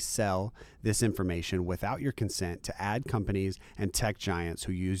legally sell this information without your consent to ad companies and tech giants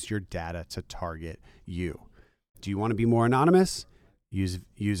who use your data to target you. Do you want to be more anonymous? Use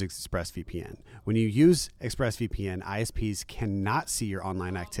ExpressVPN. When you use ExpressVPN, ISPs cannot see your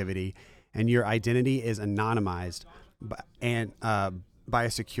online activity, and your identity is anonymized by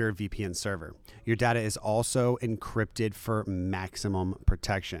a secure VPN server. Your data is also encrypted for maximum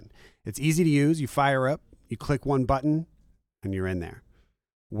protection. It's easy to use. You fire up, you click one button, and you're in there.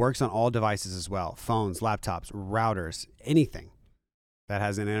 Works on all devices as well. Phones, laptops, routers, anything that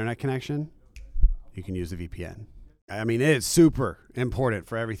has an internet connection, you can use the VPN. I mean, it is super important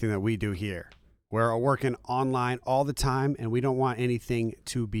for everything that we do here. We're working online all the time, and we don't want anything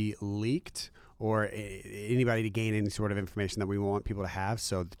to be leaked or anybody to gain any sort of information that we want people to have.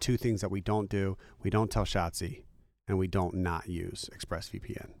 So the two things that we don't do, we don't tell Shotzi, and we don't not use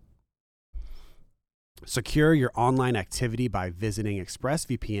ExpressVPN. Secure your online activity by visiting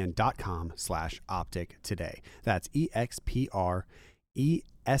expressvpn.com/optic today. That's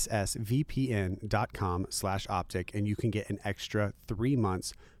expressvpn.com/optic, and you can get an extra 3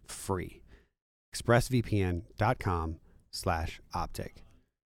 months free. expressvpn.com/optic.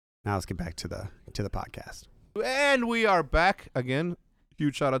 Now let's get back to the podcast. And we are back again.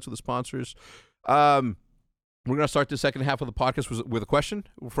 Huge shout out to the sponsors. We're going to start the second half of the podcast with a question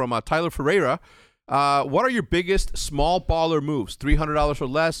from Tyler Ferreira. What are your biggest small baller moves? $300 or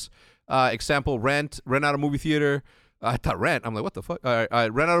less. Example, rent out a movie theater. I thought rent. I'm like, what the fuck? Rent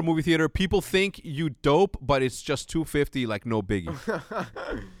out a movie theater. People think you dope, but it's just $250, like no biggie.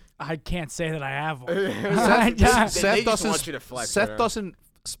 I can't say that I have one. Seth just want you to flex, man. doesn't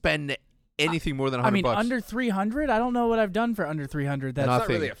spend anything more than $100. I mean, under 300. I don't know what I've done for under 300. That's That's not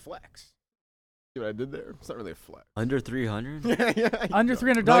Nothing. really a flex. See what I did there? It's not really a flex. Under 300? yeah. under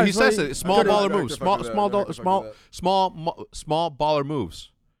 $300. No, he says what- it. Small No, baller no, moves. no, no, no, Small baller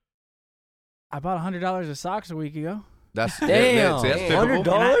moves. I bought $100 of socks a week ago. That's Damn. that's typical.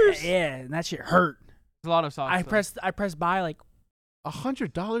 $100? Yeah, and that shit hurt. There's a lot of socks. I though. pressed buy like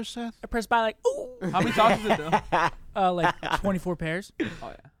 $100, Seth? I pressed buy like ooh. How many socks is it though? Like 24 pairs. Oh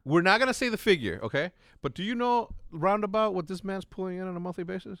yeah. We're not gonna say the figure, okay? But do you know roundabout what this man's pulling in on a monthly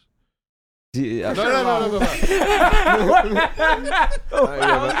basis? No. No.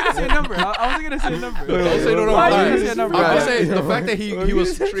 I wasn't gonna say a number. I wasn't gonna say a number. Don't say no. Why Why? did you say a number? I'm Right. gonna say the fact that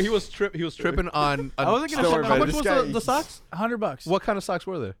he was tripping on. I wasn't gonna Don't say worry a How about number. much it. was This guy- the socks? $100. What kind of socks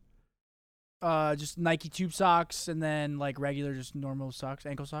were there? Just Nike tube socks and then like regular, just normal socks,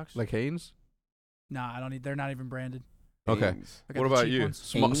 ankle socks. Like Hanes? Nah, I don't need. They're not even branded. Okay. Hanes. I got What the about cheap you? ones.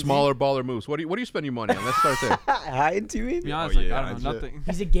 Smaller baller moves. What do you spend your money on? Let's start there. Hide, you mean? To be honest, Oh, like, yeah, I don't know, shit. nothing.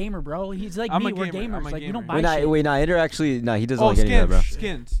 He's a gamer, bro. He's like I'm me. a We're gamer. I'm gamers. a Like we don't gamer. buy Wait, shit. nah, Ender actually, he doesn't Oh, like any of that, bro.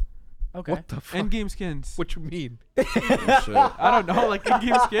 skins. Okay. What the fuck? End-game skins. What you mean? Oh, shit. I don't know, like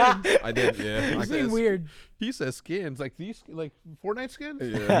in-game skins. I did, yeah. He's Like being this. weird. He says skins like these, like Fortnite skins.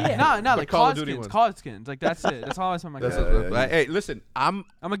 Yeah. Yeah. No, But like Call of COD Duty skins. ones. COD skins. Like that's it. That's all I spend my That's cash. Yeah. Hey, listen, I'm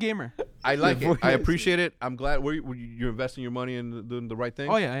a gamer. I like it. Fortnite I appreciate it. I'm glad you're investing your money in doing the right thing.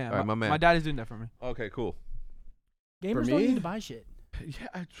 Oh yeah, yeah. All right, my man. My dad is doing that for me. Okay, cool. Gamers For don't me? need to buy shit.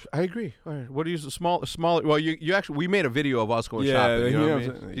 Yeah, I agree. All right. What do you small? Well, you actually we made a video of us going Yeah, shopping. You you know know what I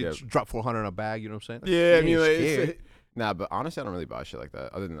what I'm mean? saying? You drop $400 on a bag. You know what I'm saying? Yeah, I mean, like, scared. nah, but honestly, I don't really buy shit like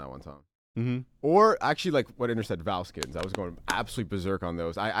that other than that one time. Mm-hmm. Or actually, like what Ender said, Val skins. I was going absolutely berserk on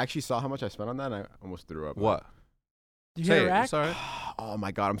those. I actually saw how much I spent on that, and I almost threw up. What? Did you Say hit a it. rack? It's all right. Oh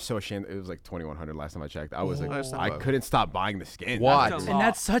my god, I'm so ashamed. It was like 2,100 last time I checked. I was Oh. like, That's not I bad. couldn't stop buying the skins. What? That's a And lot.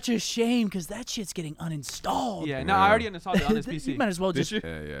 that's such a shame because that shit's getting uninstalled. Yeah, no, I already installed it on this You PC. might as well Did just. you?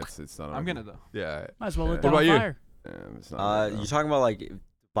 Yeah, it's not. I'm gonna though. Yeah. Might as well lit What that about on you? fire. It's not You talking about like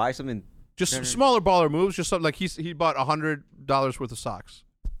buy something? Just Turner. smaller baller moves. Just something like he bought $100 worth of socks.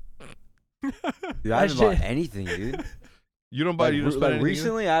 Dude, I That haven't bought shit- anything, dude. You don't buy. Like, you don't spend anything.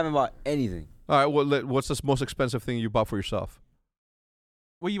 recently, I haven't bought anything. All right. Well, what's the most expensive thing you bought for yourself?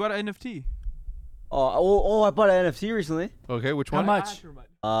 Well, you bought an NFT. I bought an NFT recently. Okay. Which How one? much?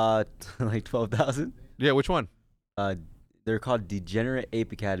 Like 12,000. Yeah. Which one? They're called Degenerate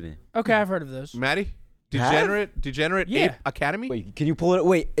Ape Academy. Okay, I've heard of those. Maddie? You have? Degenerate Yeah. Ape Academy? Wait, can you pull it?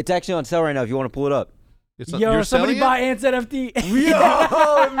 Wait, it's actually on sale right now. If you want to pull it up. It's Yo, you're somebody selling buy it? Ants NFT.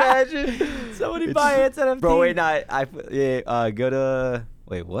 Yo, imagine. Somebody buy Ants NFT. Bro, wait, nah, go to.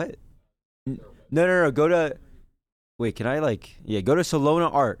 Wait, what? No. Go to. Wait, can I go to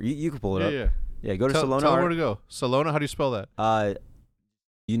Solana Art. You can pull it Yeah, up. yeah. Yeah, go to Tell Solana them where Art. to go. Solana. How do you spell that?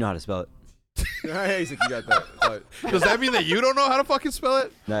 You know how to spell it. Yeah, he's like, you got that. But- Does that mean that you don't know how to fucking spell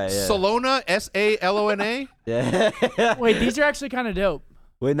it? Nah, yeah. Solona, SALONA. Yeah. Wait, these are actually kind of dope.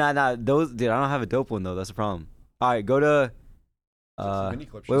 Wait, nah. Those, dude, I don't have a dope one though. That's the problem. All right, go to. Mini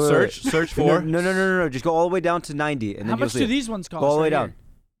clip Wait, shit. Search for. No. Just go all the way down to 90, and then How you'll much see do it. these ones cost? Go all the way right down. here?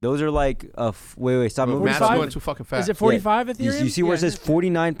 Those are like wait, stop moving. Matt's 45? going too fucking fast. Is it 45 You, Ethereum? you see where it says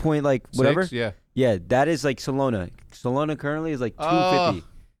 49 point whatever? 6? Yeah. Yeah, that is like Solana. Solana currently is like Oh. 250.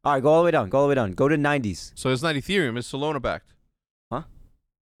 All right, go all the way down. Go to 90s. So it's not Ethereum. It's Solana backed. Huh?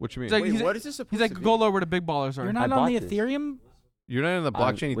 What you mean? It's like, Wait, he's, what is this supposed he's like, to be? go low where the big ballers are. You're I not on bought the this. Ethereum? You're not in the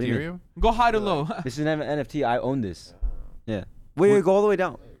blockchain what do you mean? Ethereum? Go high to low. This is an NFT. I own this. Yeah. Wait, go all the way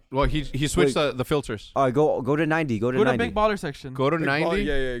down. Well, he switched the filters. All right, go to 90. Go to Go to 90. big baller section. Go to Big 90. ball-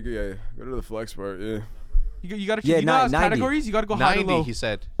 Yeah. Go to the flex part. Yeah. You gotta Yeah, you know how it's 90. categories. You gotta go high to 90, low. he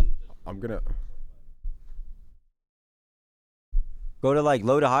said. I'm gonna. Go to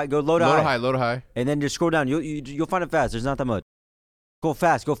low to high. Go low to Low to high. high, low to high. And then just scroll down. You'll find it fast. There's not that much. Go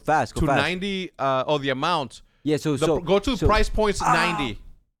fast. Go fast. To 90, the amount. Yeah, so Go to so- price points 90.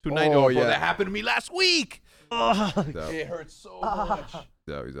 290. Oh, Bro, yeah. that happened to me last week. So, It hurts so much.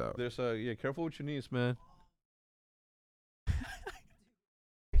 so he's out. There's yeah, careful with your knees, man.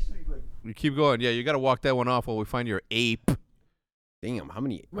 You keep going. Yeah, you got to walk that one off while we find your ape. Damn, how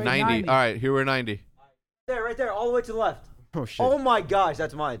many? Wait, 90. All right, here we're 90. There, right there, all the way to the left. Oh shit. Oh my gosh,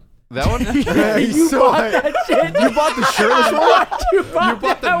 that's mine. That one? Yeah, he's You so bought hyped. that shit. You bought the shirtless one? You You bought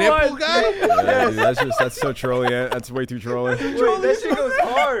bought the that nipple one. guy? Yeah, dude, that's so trolly. That's way too trolly. Wait, that shit goes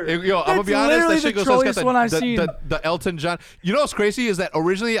hard. Hey, yo, I'm gonna That's be honest. literally That shit the goes. It's trolliest got one I've the, seen. the Elton John. You know what's crazy is that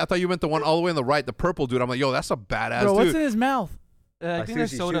originally I thought you meant the one all the way on the right, the purple dude. I'm like, yo, that's a badass Bro, what's dude. in his mouth? I think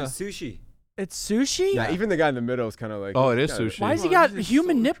there's soda. Sushi. It's sushi? Yeah, even the guy in the middle is kind of like. Oh, it is kinda- sushi. Why has he Bro, got this is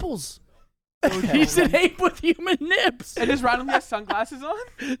human so nipples? He's an ape with human nips. And just randomly has sunglasses on.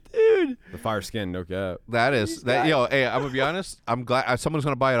 Dude. The fire skin, no cap. That is that. Yo, hey, I'm gonna be honest. I'm glad someone's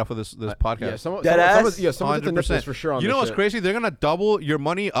gonna buy it off of this podcast. Yeah, someone Dead with the nipples for sure. On You know this what's shit. crazy? They're gonna double your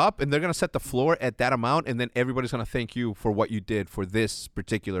money up, and they're gonna set the floor at that amount, and then everybody's gonna thank you for what you did for this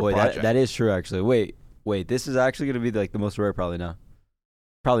particular Boy, project. that is true actually. Wait, this is actually gonna be like the most rare probably now.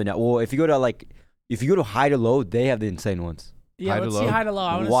 Probably not. Well, if you go to high to low, they have the insane ones. Yeah, High to let's low. see high to low.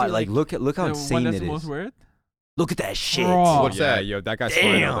 I want to Why? see Like look how The insane one that's it the most is. worth. Look at that shit. Bro. What's yeah, that? yo, that guy's Damn.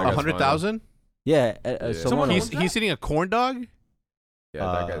 fine. That guy's 100,000. Yeah, Yeah. someone Someone He's eating a corn dog. fine.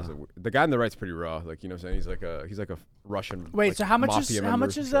 Yeah, that guy's the guy on the right's pretty raw. Like, you know what I'm saying? He's like a Russian. Wait, like, so how much mafia how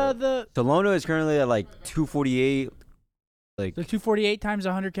much member. is the Solano is currently at like 248. Like 248 times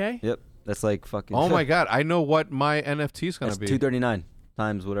 100K? yep, that's like fucking. Oh my god, I know what my NFT is gonna that's be. 239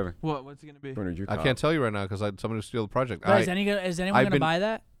 times whatever. What's it gonna be? I can't tell you right now because someone will steal the project. Bro, is anyone I've gonna been- buy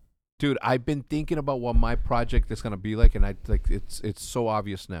that? Dude, I've been thinking about what my project is gonna be like, and it's so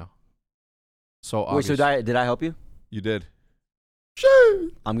obvious now. So obvious. Wait, so did I help you? You did.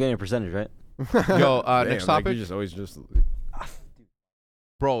 I'm getting a percentage, right? Yo, Damn, next like, topic. you just always just.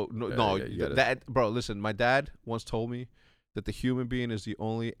 Bro, no, Yeah, no, yeah, you gotta- that bro. Listen, my dad once told me that the human being is the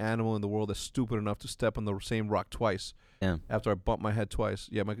only animal in the world that's stupid enough to step on the same rock twice. Damn. After I bumped my head twice.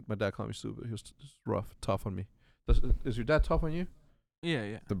 Yeah, my dad called me stupid. He was rough, tough on me. Is your dad tough on you?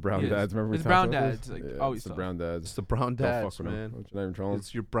 Yeah. The brown Yes. dads, remember we It's talked brown about dads, this? like, Yeah, always it's the tough. brown It's dads. the brown Don't dads, fuck with 'em. man. Don't you not even troll 'em.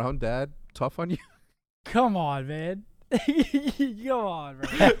 It's your brown dad tough on you. Come on, man. Come on,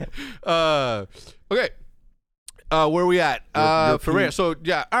 bro. Okay. Where are we at? Your Ferrer. P- So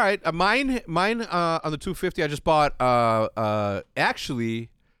yeah, all right. Mine on the 250. I just bought. Actually,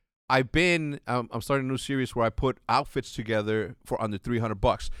 I'm starting a new series where I put outfits together for under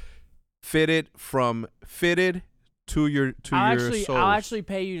 $300. Fitted to your soles. I'll actually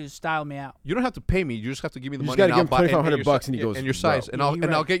pay you to style me out. You don't have to pay me. You just have to give me the You just money. gotta and give him I'll buy- $2,500 your and he si- goes, and your "Bro." size, and Yeah, I'll you're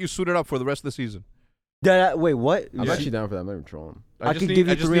and I'll right. get you suited up for the rest of the season. Wait, what? I'm Yeah. actually down for that. I'm not even trolling. I could give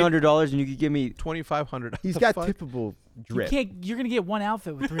you $300 and you could give me. $2,500. He's The got fuck? tippable drip. You're gonna get one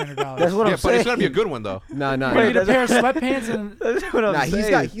outfit with $300. That's what Yeah, I'm but saying. it's gonna be a good one though. Nah, You're gonna get a pair of sweatpants and That's what I'm Nah,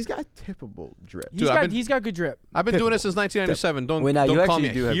 saying. he's got tippable drip. Dude, he's got good drip. I've been doing it since 1997. Don't Wait, now you don't call me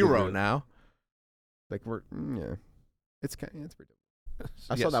actually a do have good hero drip. now. Like yeah, it's pretty.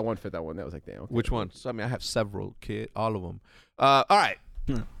 I saw Yes. that one fit. That one. That was like, damn. Okay, Which cool. one? So, I mean, I have several, kid. All of them. All right.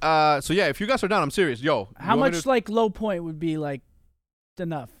 Hmm. So yeah, if you guys are down, I'm serious. Yo, How you want me much to- like low point would be like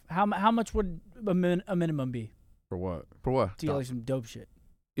enough? How much would a minimum be For what? for what? to get like some dope shit?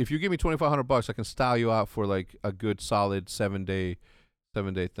 If you give me $2,500, I can style you out for like a good, solid 7-day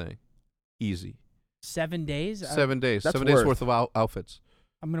thing. Easy. 7 days. 7 days. That's 7 days worth. worth of outfits.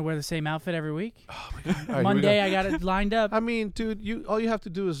 I'm gonna wear the same outfit every week. Oh my god. All right, here we Monday, go. I got it lined up. I mean, dude, all you have to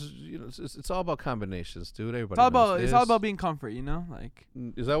do is, it's all about combinations, dude. Everybody. It's all knows about it's all this. about being comfort, you know. Like,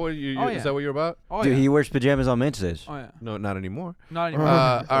 Is that what you? Oh, Is yeah. that what you're about? oh Dude, yeah, he wears pajamas on main stage. oh yeah, No, not anymore. not anymore.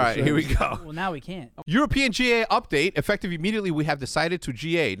 All right, here we go. Well, now we can't. European GA update. Effective immediately, we have decided to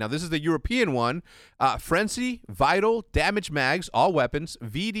GA. Now, this is the European one. Frenzy, Vital, Damage Mags, all weapons,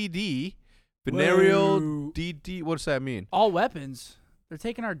 VDD, Venereal Whoa. DD. What does that mean? All weapons. They're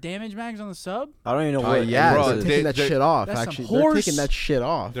taking our damage mags on the sub. I don't even know Oh what. yeah, bro, they're they- taking that they're- shit off. That's some Actually, they're horse. taking that shit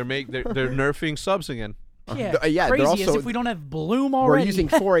off. They're nerfing subs again. Yeah, yeah, they're crazy. As also- if we don't have Bloom We're already. using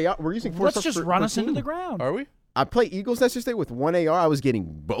 4 AR. We're using 4 Let's subs just for- run per us into team. the ground. Are we? I play Eagles yesterday with 1 AR. I was getting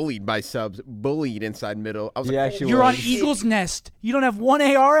bullied by subs, bullied inside middle. I was He like, actually You're was. on Eagle's Nest. You don't have one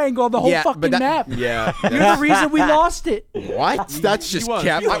AR angle on the whole yeah, fucking but that, map. Yeah. You're the reason we lost it. What? That's just was,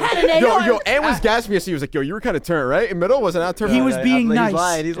 cap. he was. Had an AR. Yo, and was gassing me. So he was like, "Yo, you were kind of turned, right? In middle wasn't out turned." He was being He's nice.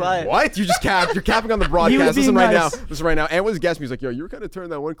 lying. He's lying. What? You just capped. You're capping on the broadcast. being Listen right nice. now. Listen right now. And was gassing me. He was like, "Yo, you were kind of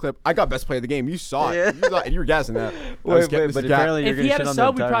turned that one clip. I got best play of the game. You saw it. Yeah. You, saw it. You were gassing that. Wait, but apparently you're If gonna he had shit a on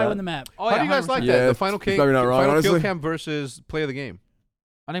sub, the we entire probably map. win the map. Oh, How yeah, do you guys 100%. like Yeah, that? The final he's probably not wrong, final kill honestly. cam versus play of the game.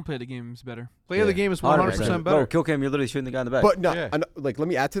 I think play the game's better. Play of the game is 100% 100% Bro, better. kill cam, you're literally shooting the guy in the back. But no, Yeah. like let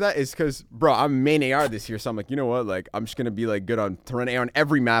me add to that is because, bro, I'm main AR this year, so I'm like, you know what? Like, I'm just gonna be like good on to run AR on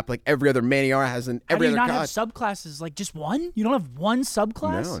every map, like every other main AR has in How do every you other not have COD. subclasses? Like just one? You don't have one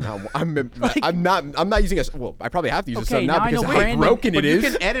subclass? No, I'm not using a. Well, I probably have to use a Okay, sub now now I because know of how Brandon- broken But it you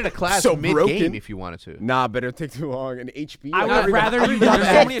is. can edit a class So mid-game broken. if you wanted to. Nah, but it'll take too long. An HB. I like, would rather you There's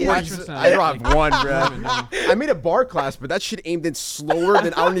so many do attachments now. I don't have one, bro. No. I made a bar class, but that shit aimed in slower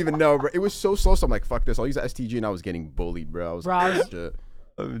than I don't even know, bro. It was so slow, so I'm like, fuck this. I'll use the STG, and I was getting bullied, bro. I was Bro, I was- shit.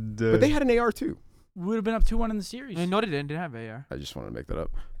 But they had an AR too. We would have been up 2-1 in the series. No, they didn't have AR. I just wanted to make that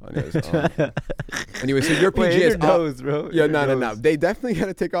up. Anyway, so your PG Wait, is your nose, bro. Yeah, Your no. nose. They definitely got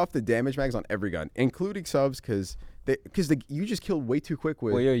to take off the damage mags on every gun, including subs, because you just killed way too quick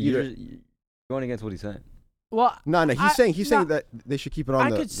with. Well, you're either- going against what he's saying. Well, No, he's saying no, that they should keep it on I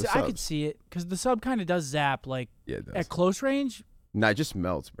the could the I could subs. see it because the sub kind of does zap like Yeah, it does. at close range. Nah, it just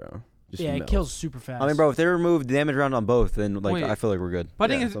melts, bro. Just Yeah, it melts. kills super fast. I mean, bro, if they remove the damage round on both, then like Wait. I feel like we're good.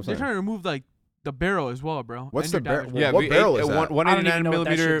 But I Yeah, think that's what they're I'm trying to remove like the barrel as well, bro. What's And the your barrel? damage. Yeah, What barrel is that? I don't even 189 know what that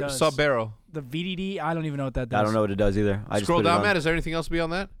shit millimeter does. sub barrel. The VDD, I don't even know what that does. I don't know what it does either. I just Scroll put it down, on. Matt. Is there anything else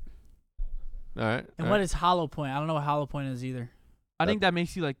beyond that? All right. And all what right. is hollow point? I don't know what hollow point is either. I think that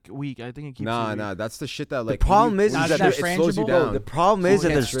makes you like weak. I think it keeps you Nah, weak. that's the shit that The like. problem is Nah, that that's it slows you frangible? Bro, down. the problem is Oh, that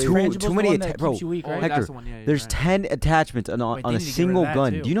yeah, there's straight. Frangible's too the many one that bro. keeps you weak, Oh, right? that's Hector, the one. Yeah, you're there's right. 10 attachments on Wait, a they need to get single rid of that,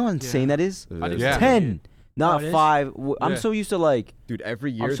 gun. too. Do you know how insane Yeah. that is? I didn't Yeah. see 10, not it is? 5. I'm Yeah. so used to like. Dude,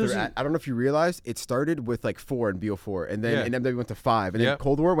 every year I'm so they're sorry. at, I don't know if you realized it started with like 4 in BO4, and then Yeah. in MW went to 5, and then Yep.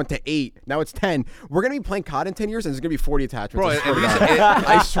 Cold War went to 8. Now it's 10. We're gonna be playing COD in 10 years, and there's gonna be 40 attachments. Bro, I at swear to least God.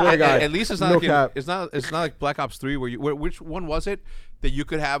 I swear to God. At least it's not No like cap. it's not like Black Ops 3 which one was it that you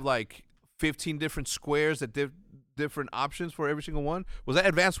could have like 15 different squares that different options for every single one? Was that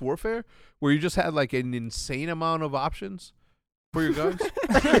Advanced Warfare where you just had like an insane amount of options for your guns?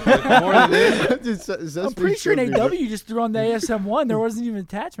 Like, more than this? I'm pretty sure in AW you just threw on the ASM1. There wasn't even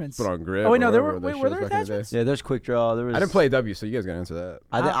attachments. Put on grip. Oh, wait, no, or there whatever were- that were shit there was back in the day. attachments? Yeah, there's quick draw. There was. I didn't play W, so you guys gotta answer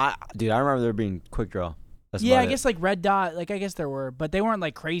that. Dude, I remember there being quick draw. That's Yeah, about I it. guess like red dot, like I guess there were, but they weren't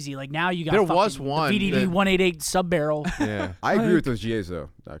like crazy. Like now you got There fucking was the one VDD that- 188 sub barrel. Yeah. I agree with those GAs though.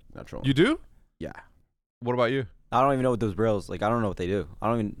 Not trolling. You do? Yeah. What about you? I don't even know what those barrels like. I don't know what they do. I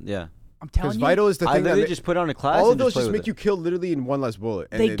don't even. Yeah. I'm Because telling you, Vital is the I thing that literally just put on a class. all of and those play just with make it. you kill literally in one less bullet.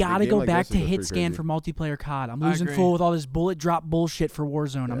 And they the gotta game go like back this to is hit pretty scan crazy. for multiplayer COD. I'm I losing agree. full with all this bullet drop bullshit for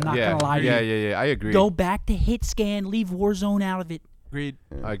Warzone. I'm not yeah. gonna lie to yeah, you. yeah. I agree. Go back to hit scan. Leave Warzone out of it. Agreed.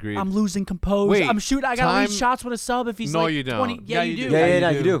 I agree. I'm losing compose. Wait, I'm shooting. I gotta leave time- shots with a sub if he's No, like you don't. 20. Yeah, you do. Yeah,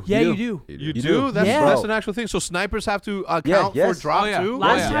 you do. Yeah, you do. You You do? do. That's Yeah. that's Bro. an actual thing. So snipers have to account yes. for drop Oh, yeah. too?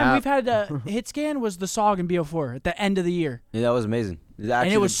 Last yeah. time we've had a hit scan was the SOG in BO4 at the end of the year, Yeah, that was amazing. and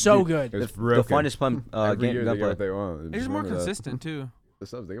it was so good. It was The broken. finest plum Every game year they get gunplay. what they want. It's Just more remember that. consistent too. The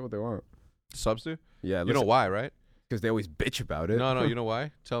subs, they get what they want. Subs do? Yeah, You know why, right? Because they always bitch about it. No, you know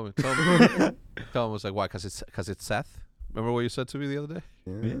why? Tell me. Tell me. It's like why? Because it's Seth. Remember what you said to me the other day?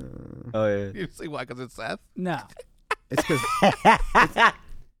 Yeah. Oh yeah. You say why? Because it's Seth. No, It's because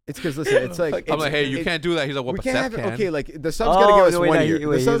it's because listen, it's like I'm like, hey, you it- can't do that. He's like, well, We but can't Seth have it. can. Okay, like the subs gotta give us 1 year. Wait, The he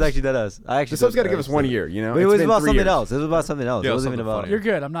was subs, actually dead us. I actually. the subs got gotta give us 1 year. You know, But it It's was been about 3 something years. else. It was about something else. Yeah, It wasn't even something about. funny. you're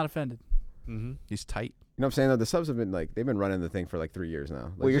good. I'm not offended. Mm-hmm. He's tight. You know what I'm saying? Though the subs have been like they've been running the thing for like 3 years now.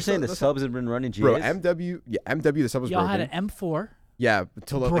 Like, Wait, you're just saying the let's- subs have been running GAs? Bro, MW, the sub was Y'all broken. had an M4. Yeah,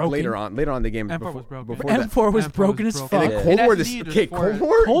 until like Broken. later on in the game. M4 before, was broken. Before that. M4 was M4 broken was as broken. fuck. And then And Cold War, SD was okay, for it. Cold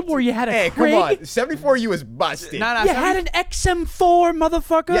War. Cold War, you had a Hey, Krig. come on, 74U was busted. Nah, You had an XM4,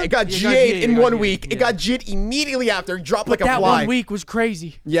 motherfucker. Yeah, it got Yeah, it got GA'd GA'd, in it got 1 GA'd, week. It yeah. got GA'd immediately after. It dropped but like a that fly. 1 week was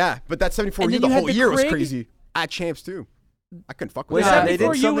crazy. Yeah, but that And 74U then the you had whole the year was Krig. crazy. At champs too. I couldn't fuck Wait, with The yeah, that. they did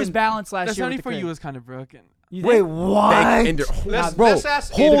 74U was something- balanced last The year. with the 74U Krig. was kind of broken. You Wait, think? what? And Let's, Bro, let's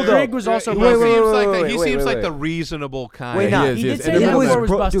ask hold Ender. up. Krig was also He broken. wait, seems wait, like wait, he wait, seems wait, like wait. the reasonable kind. Wait, nah. He did is. say And the it was M4 was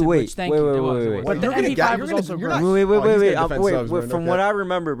bro- busted, dude, wait, which thank wait, you. wait, It wait, was. wait, But wait. the You're gonna MP5 get- was you're also gonna- you're broken. not- Wait, Oh, he's gonna I'm- defend wait, subs, wait. man, From okay. what I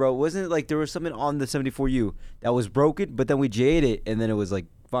remember, bro, wasn't it like there was something on the 74U that was broken, but then we J'd it and then it was like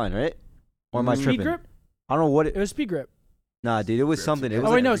fine, right? Or am I Speed tripping? grip? I don't know what It it. was speed grip. Nah, dude, it was something. It was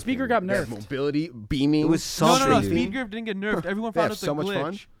Oh, wait, like, no, speaker got Yeah, nerfed. mobility, beaming. It was No, something. no, no. dude. Speed grip didn't get nerfed. Everyone They found have out the so much glitch.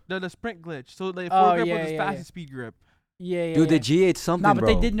 fun. The sprint glitch. So the Oh, full grip yeah, was as yeah, fast yeah. as speed grip. Yeah, yeah. Dude, yeah. they G8 something, Nah, but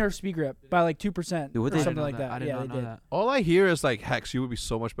bro. they did nerf speed grip by like 2% Dude, what or they- I something didn't like know that. I did Yeah, not they know did. that. All I hear is like, Hex, you would be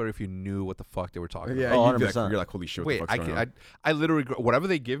so much better if you knew what the fuck they were talking Yeah, about. Oh, you'd be like, 100%. you're like, holy shit, what Wait, the fuck's going on? I literally whatever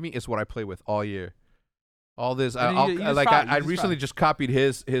they give me is what I play with all year. All this, And then you just like five, you I just recently five. just copied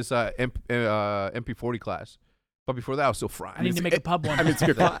his MP40 class But before that, I was still frying. I need to make a pub one. I mean, it's a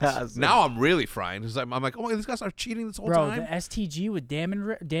good class. Now I'm really frying. I'm like, oh my God, these guys are cheating this whole Bro, time. the STG with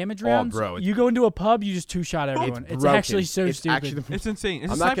damage Oh, rounds. bro, You go into a pub, you just two-shot everyone. It's broken. actually so It's stupid. actually the- It's insane.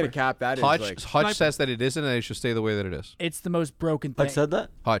 It's I'm a not gonna sniper. cap that. Is Hutch, like Hutch says that it isn't, and it should stay the way that it is. It's the most broken thing. Hutch said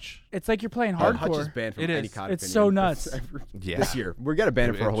that. Hutch. It's like you're playing Hutch is hardcore. banned from It any is. COD It's opinion so nuts. Yeah. This year, we're gonna ban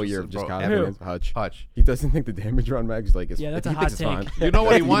him for a whole year of just Bro, COD who? opinions. Hutch. Hutch. He doesn't think the damage round mag is like. Yeah, that's he a hot thinks it's take. fine. You know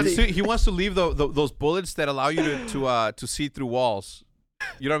what he wants to? He wants to leave those bullets that allow you to see through walls.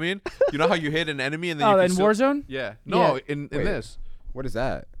 You know what I mean? You know how you hit an enemy and then Oh, you in can still- Warzone? Yeah. No, Yeah. in Wait. this. What is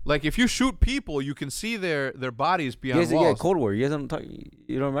that? Like if you shoot people, you can see their bodies You beyond guys, yeah, walls. Cold War. You guys don't talk.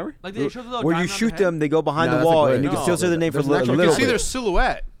 You don't remember? Like they showed the little Where you diamond on shoot the head? them, they go behind No, the that's a wall, glitch. and you can No, still see their name for a there's an actual- you little can see their bit.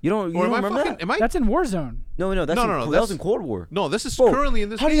 silhouette. You don't. You Or don't am I remember fucking? that? Am I? That's in Warzone. No, that's No, in, no, that was that's- in Cold War. No, this is Bro, currently in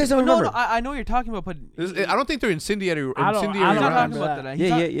this. how do you game. guys don't No, remember? I know what you're talking about, but I don't think they're incendiary. I don't- incendiary I he's don't not rounds. talking about that. that. Yeah, He's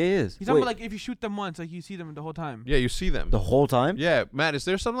yeah, not- yeah, he is. He's talking Wait, about like if you shoot them once, like you see them the whole time. Yeah, you see them. the whole time. Yeah, Matt, is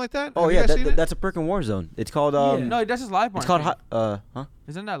there something like that? Oh Have you yeah, guys seen it? that's a perk in Warzone. It's called Yeah. No, that's just live marking. It's called huh?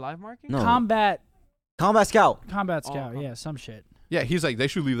 Isn't that live marking? No. Combat Combat Scout. Oh. Yeah, some shit. Yeah, he's like, they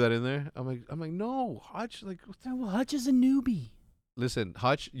should leave that in there. I'm like, no, Hutch. Like, Well, Hutch is a newbie. listen,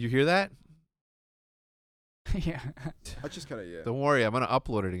 Hutch, you hear that? Yeah. Hutch is kind of yeah. Don't worry, I'm gonna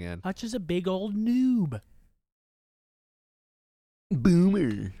upload it again. Hutch is a big old noob.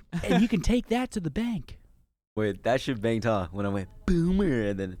 Boomer. And you can take that to the bank. Wait, that shit banged huh? When I went boomer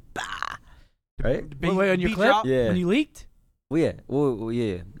and then bah. Right? The big Wait, on your beat clip? drop? Yeah. When you leaked? Well, yeah. Well,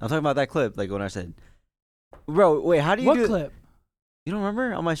 yeah. I'm talking about that clip, like when I said, bro. Wait, how do you What do? clip? You don't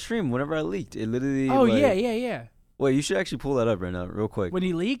remember on my stream? Whenever I leaked, it literally. Oh, like, yeah. Wait, you should actually pull that up right now, real quick. When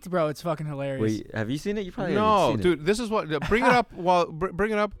he leaked, bro, it's fucking hilarious. Wait, have you seen it? You probably No, haven't seen dude, this is what. Bring it up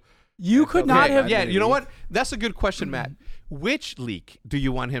bring it up. You could not Okay, have. Yeah, you know what? That's a good question, Matt. Which leak do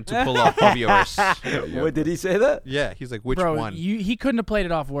you want him to pull up of yours? it. Wait, did he say that? Yeah, he's like, which Bro, one? he couldn't have played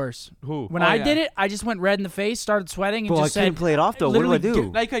it off worse. Who? When Oh, I yeah. did it, I just went red in the face, started sweating, and Bro, I just couldn't said, play it off though. What do I literally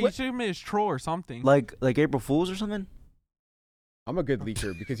do? Like you shoot him as troll or something. Like April Fools or something? I'm a good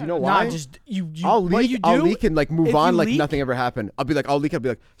leaker because you know Nah, why? just you. I'll what leak. you do? I'll leak and like move if on you like leak- nothing ever happened. I'll be like,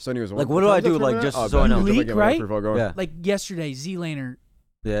 Sony was one. Like, what do I do, like, just so I know? You leak, right? Yeah. Like yesterday, Z-Laner.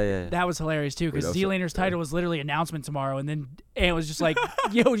 Yeah. That was hilarious too, because Wait, Z-Laner's title was literally announcement tomorrow, and then it was just like,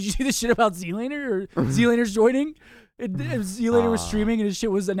 "Yo, did you see this shit about Z-Laner or Z-Laner's joining?" Z-Laner was streaming, and his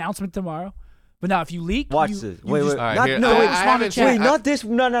shit was announcement tomorrow. But now, if you leak, Watch you, this. you Wait, just- wait. All right, Not, here, no, I wait. haven't seen- Wait, not this.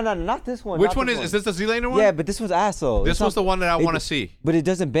 No, not this one. Which not one this is this the Z-Laner one? Yeah, but this one's ass though. This It's was not- the one that I it- want to see. But it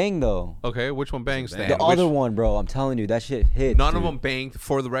doesn't bang though. Okay, which one bangs then? The Which- other one, bro. I'm telling you, that shit hit. None of dude. them banged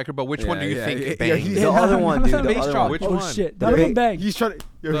for the record, but which one do you think banged? The other one, dude. The Bass other drop. one. Which oh one? shit, The none of them big- bang. He's trying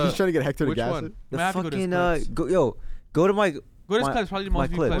to get Hector to Which gas one? it. The I have to go to his fucking clips. go to my. Go to his my- clips, probably the my most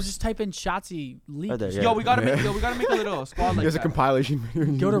viewed clip. We'll clips. just type in Shotzi leak. Right there, yeah. Yo, we gotta make a little squad like There's a that.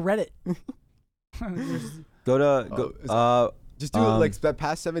 compilation. Go to Reddit. Go to Just do it like that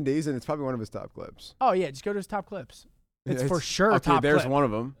past 7 days, and it's probably one of his top clips. Oh yeah, just go to his top clips. It's Yeah, for sure okay, top there's clip. one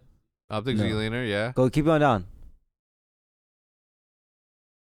of them. Optic No. Z-Laner, yeah. go. Keep going down.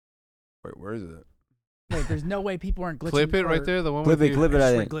 Wait, where is it? Wait, there's no way people aren't glitching. Clip it right or- there, the one Clip with it. you. Clip it.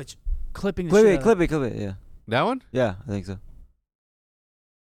 I Straight think. glitch. Clipping the Clip shit it. out Clip it. Clip it. Yeah. That one? Yeah, I think so.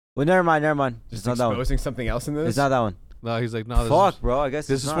 Well, never mind. It's Just not that one. exposing something else in this. It's not that one. No, he's like, no, this Fuck, is, bro. I guess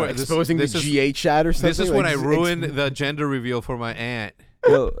this it's is not. where- this- exposing this the is- G8 chat or something. this is when I just ruined the gender reveal for my aunt.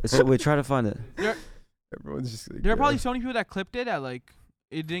 Yo, so wait, try to find it. Everyone's just. Like, There are probably so many people that clipped it that like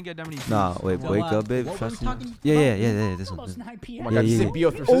it didn't get that many views. Nah, wait, So, wake up, babe. what were Trust we me. talking Yeah. about? This one. Almost 9 p.m. Oh my god, Yeah, this yeah. is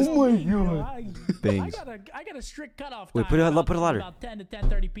BO persist. I Bangs. got a strict cutoff Wait, time. put it- about- put it louder. About 10 to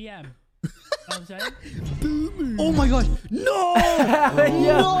 10:30 p.m. Know what I'm saying? Oh my gosh! No!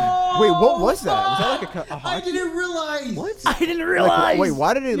 Yeah. Wait, what was that? Was that like a I didn't realize. What? I didn't Like, realize. wait,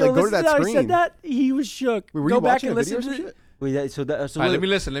 why did it Yo, like go to listen that how screen? He said that. He was shook. Wait, were Go you back watching and a video listen or some to shit? Wait, that, so that. So All right, li- let me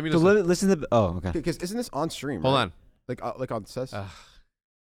listen. Let me So listen. listen to. Oh, okay. Because isn't this on stream? Hold right? on. Like on Cess.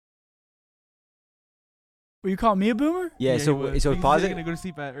 Will you call me a boomer? Yeah. he So was. so He's pause gonna it go to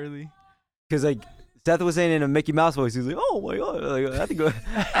sleep at early. because like Seth was saying in a Mickey Mouse voice. He was like, "Oh my god! Like, I have to go.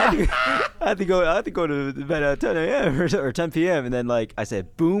 I have to go to bed at 10 a.m. or 10 p.m." And then like I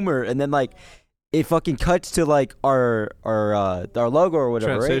said, "Boomer," and then like it fucking cuts to like our logo or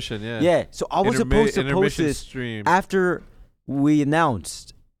whatever. Transition, right? yeah. Yeah. So I was supposed to post intermission this stream. after we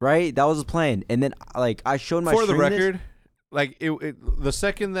announced. Right, that was the plan, and then like I showed my For the stream this- record, like the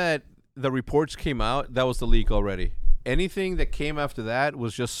second that the reports came out, that was the leak already. Anything that came after that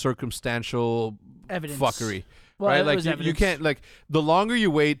was just circumstantial Evidence. fuckery. Well, right? it Like was you evidence. can't like the longer you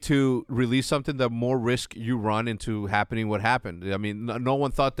wait to release something, the more risk you run into happening what happened. I mean, no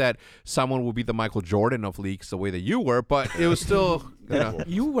one thought that someone would be the Michael Jordan of leaks the way that you were, but it was still, you know,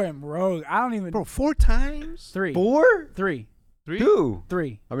 You went rogue. I don't even. bro, 4 times. 3. 4? 3. 3. 2.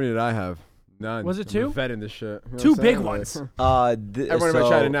 3. How many did I have? None. Was it I'm a 2? vet in this shit. You know what 2 I'm big saying? ones. Everyone in my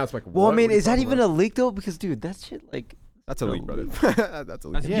chat announced like. Well, I what? mean, What are you is that talking even about? a leak though? Because dude, that shit like. That's a leak, brother. That's a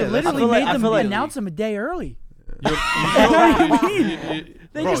leak. That's- You Yeah, literally I feel like- made I them feel like- announce them a day early.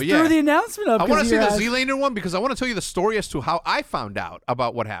 They Bro, just yeah. threw the announcement up. I want to 'cause see your the ass- Z-Laner one because I want to tell you the story as to how I found out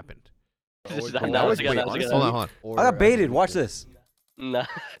about what happened. Just That announce was- again, wait, announce again. Hold on, hold on. I got baited. Watch this. Nah.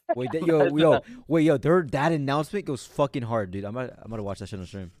 Wait, that announcement goes fucking hard, dude. I'm gonna watch that shit on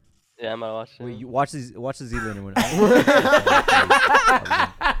stream. Yeah, I'm gonna watch it. Wait, you watch the Z-Laner one.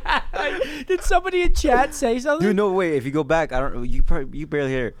 Did somebody in chat say something? Dude, no way. If you go back, I don't. You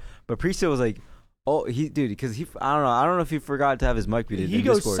barely hear it. But Priesthood was like, oh, because I don't know if he forgot to have his mic muted. He in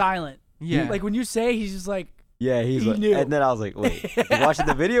goes Discord. silent. Yeah. Like when you say, he's just like, Yeah, he's He like, knew. and then I was like, wait, you watching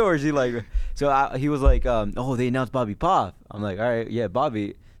the video or is he like? So he was like, oh, they announced Bobby Pop. I'm like, all right, yeah,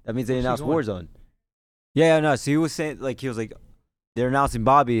 Bobby. That means they announced going? Warzone. Yeah, no. So he was saying he was like, they're announcing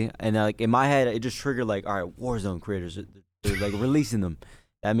Bobby, and like in my head, it just triggered like, all right, Warzone creators, they're like releasing them.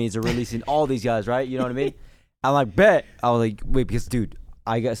 That means they're releasing all these guys, right? You know what I mean? I'm like, bet. I was like, wait, because dude,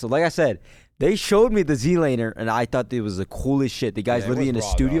 like I said, they showed me the Z-Laner, and I thought it was the coolest shit. The guy's Yeah, it literally in a was raw,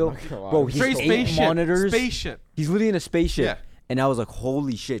 though, studio, I'm not gonna lie. bro. He's Straight 8 spaceship. monitors. Spaceship. He's literally in a spaceship, Yeah. and I was like,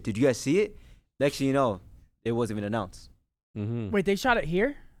 holy shit! Did you guys see it? Next thing you know, it wasn't even announced, Mm-hmm. wait, they shot it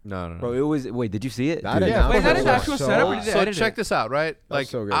here? No. bro. It was. Wait, did you see it? That Dude, announcement Wait, is that his was actual so- setup or did they So edit check it? this out, right? That was Like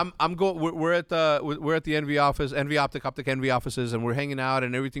so good. I'm going. We're at the Envy office, Envy Optic Envy offices, and we're hanging out,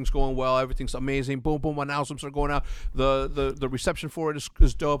 and everything's going well. Everything's amazing. Boom, boom. Announcements are going out. The reception for it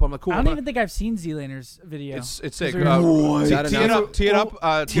is dope. I'm like, cool. I I'm don't gonna- even think I've seen Z-Laners video. It's sick. They're- That Tee it up, tee it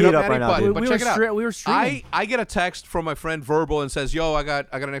up, Tee it up Manny, right now, dude. but we, check it out. we were streaming. I get a text from my friend Verbal and says, "Yo, I got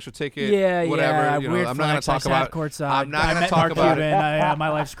an extra ticket. yeah, whatever. yeah. You know, weird I'm not gonna flex. I talk sat about. courtside. I'm not I gonna met talk Mark about Cuban. it. My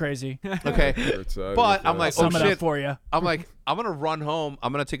life's crazy. Okay, but I'm like, Sum oh it up shit. for you. I'm like, I'm gonna run home.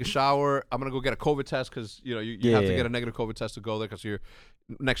 I'm gonna take a shower. I'm gonna go get a COVID test because you Yeah, have to yeah. get a negative COVID test to go there because you're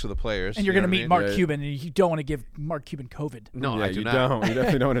next to the players. And you're you gonna know meet what I Mark Yeah. Cuban, and you don't want to give Mark Cuban COVID. mean? No, yeah, I do you not. don't. You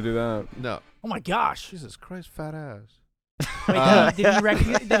definitely don't want to do that. No. Oh my gosh! Jesus Christ, fat ass. Wait,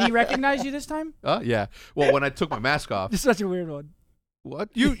 did he recognize you this time? Yeah. Well, when I took my mask off. This is such a weird one. What?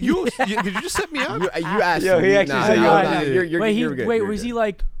 You did you just set me up? You asked. Yo, he me. actually Nah, said nah, you nah, are. nah, you're Wait, good. wait, You're was good. he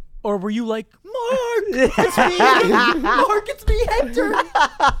like, or were you like, Mark, it's me, Mark, it's me, Hector,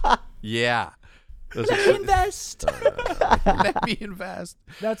 Yeah. let me invest. Let me invest.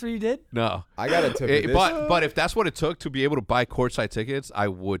 That's what you did? No. I got a tip. of this. But if that's what it took to be able to buy courtside tickets, I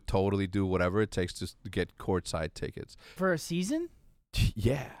would totally do whatever it takes to get courtside tickets. For a season?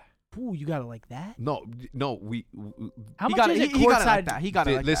 Yeah. Ooh, you got it like that? No. How He much got is it. it He got it like courtside? that. He got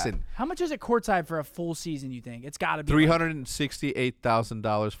it like listen, How much is it courtside for a full season, you think? It's got to be.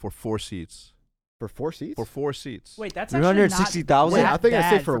 $368,000 for 4 seats. For 4 seats. For 4 seats. Wait, that's actually not $360,000? Wait, I think I bad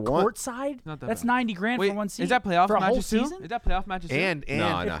said for one. courtside. Not that That's bad. $90,000 Wait, for one seat. is that playoff for a whole matches too? season? Is that playoff matches too? And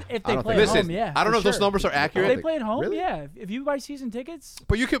No, no. If I they don't play think at so. listen, home, yeah. I don't for know if those sure. numbers are If accurate. they play at home, Really? yeah. If you buy season tickets,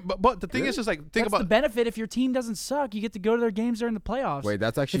 But you can. But the thing is like think that's about. the benefit. If your team doesn't suck, you get to go to their games during the playoffs. Wait,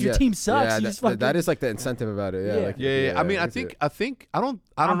 that's actually if your yeah, team sucks, Yeah, you that, just fucking. that is like the incentive about it. Yeah. Yeah. Like, Yeah. I mean, I can see think. it. I don't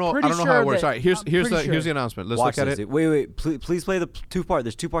I'm know. I pretty don't know how sure it works. that- All right. Here's I'm the pretty here's sure. the announcement. Let's Watch look at this. it. Wait. Please play the 2 part.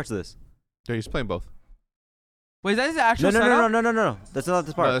 There's 2 parts to this. Yeah, he's playing both. Wait, is that his No, actual setup? no. That's not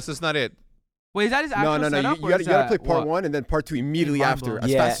this part. No, this is not it. Wait, is that his actual No. setup? You or gotta is play that part what? 1 and then part 2 immediately Mind after, blown. as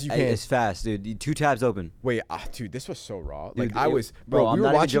yeah, fast as you can. it's fast, dude. 2 tabs open. Wait, dude, this was so raw. Dude, Like I was, bro. bro. I'm We were not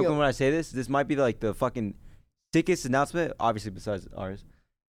even watching. joking when I say this. This might be like the fucking sickest announcement, obviously besides ours.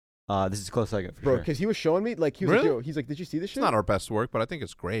 This is a close second for Bro, sure. because he was showing me, like, he was Really? like, yo, he's like, did you see this It's shit? not our best work, but I think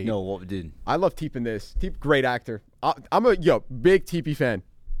it's great. No, what, dude? I love Teep in this. Teep, great actor. I'm a big TP fan.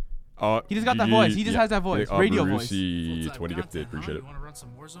 He just got that voice. He just has that voice. Radio voice. 20 gifted. Appreciate it. You want to run some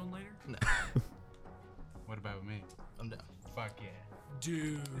Warzone later? No. What about me? I'm down. Fuck yeah.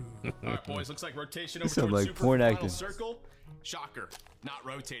 Dude. All right, boys. Looks like rotation This over sound towards like super porn final acting. circle. Shocker. Not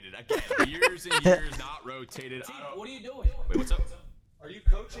rotated. Again, years and years not rotated. I don't... What are you doing? Wait, what's up? Are you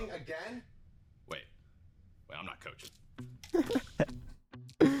coaching again? Wait, I'm not coaching.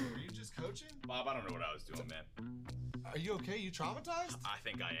 Are you just coaching? Bob, I don't know what I was doing, man. Are you okay? You traumatized? I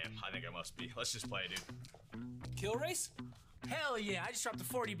think I am. I think I must be. Let's just play, dude. Kill race? Hell yeah, I just dropped a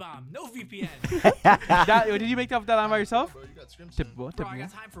 40 bomb. No VPN. Did you make that line by yourself? Bro, you got scrimps. Typical. Bro, I Typical.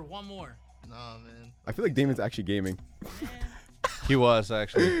 got time for one more. Nah, man. I feel like Damon's actually gaming. He was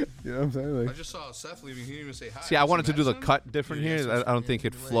actually. You know what I'm saying? Like, just saw Seth leaving. He didn't even say hi. See, I wanted to do the cut different here. I don't think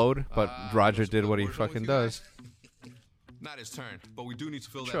it flowed, but Roger did what he fucking does. Not his turn, but we do need to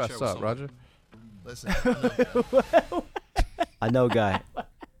fill that Sure, chair what's with up, someone. Roger? Listen, I know, guy.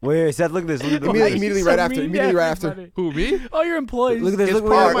 Wait, Seth, look at this. Look at this. immediately right after. Immediately right after. Who, me? Oh, your employees. Look at this. It's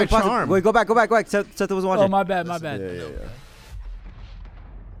Look part of wait, my pause it. charm. Wait, go back. Seth was watching. Oh, my bad. My bad. Yeah.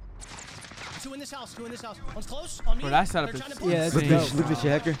 Two in this house. One's close. On me. Bro, that setup They're is trying to Yeah, insane. that's dope. Look at this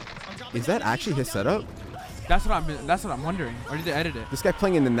shit, Hector. Is that actually his setup? That's what I'm wondering. Or did they edit it? This guy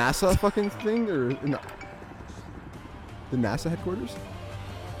playing in the NASA fucking thing or in the NASA headquarters?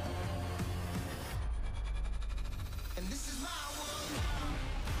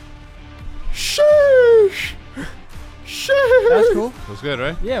 Sheesh. Sheesh. That's cool. It was good,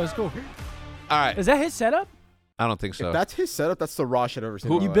 right? Yeah, it was cool. All right. Is that his setup? I don't think so. If that's his setup, that's the raw shit I've ever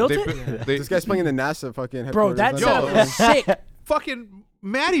seen. Who in my You life. built they, it? bu- they- This guy's playing in the NASA fucking Bro, headquarters. that That's setup it. was sick. fucking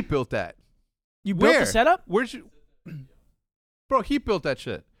Maddie built that. You built Where? the setup? Where'd you? Bro, he built that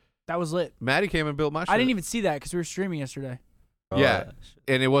shit. That was lit. Maddie came and built my shit. I didn't even see that because we were streaming yesterday. Yeah,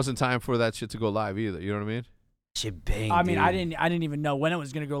 and it wasn't time for that shit to go live either. You know what I mean? Shit bang. I mean, dude. I didn't even know when it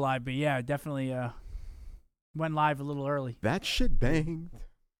was gonna go live, but yeah, it definitely went live a little early. That shit banged.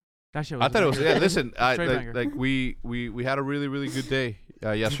 That shit was I thought it was. banger. Yeah, listen, Straight banger. like we had a really really good day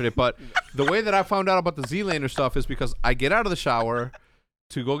yesterday. But the way that I found out about the Z-Laner stuff is because I get out of the shower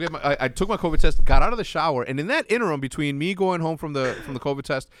to go get my. I took my COVID test, got out of the shower, and in that interim between me going home from the COVID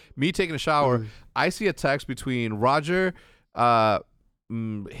test, me taking a shower, I see a text between Roger,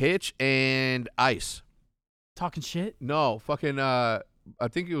 Hitch, and Ice. Talking shit. No, fucking. I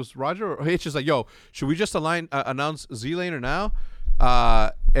think it was Roger or Hitch is like, yo, should we just announce Z-Laner now?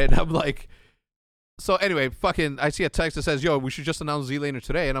 And I'm like, so anyway, fucking, I see a text that says, yo, we should just announce Z-Laner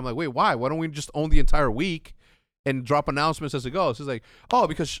today. And I'm like, wait, why? Why don't we just own the entire week and drop announcements as it goes? He's like, oh,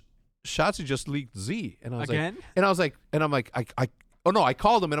 because Shotzi just leaked Z. And I was Again? like, and I was like, and I'm like, oh no, I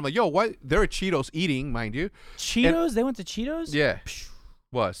called him and I'm like, yo, what? They're at Cheetos eating, mind you. Cheetos? They went to Cheetos? Yeah.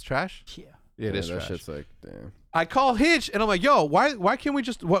 What? It's trash? Yeah. Yeah, it is that trash. shit's like, damn. I call Hitch and I'm like, yo, why can't we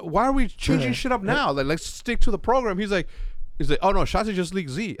just why are we changing shit up now? Like, let's stick to the program. He's like, oh no, Shotzi just leaked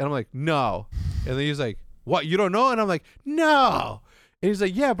Z. And I'm like, no. And then he's like, what, you don't know? And I'm like, no. And he's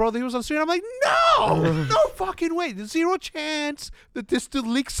like, yeah, bro, he was on stream. I'm like, no fucking way. There's zero chance that this dude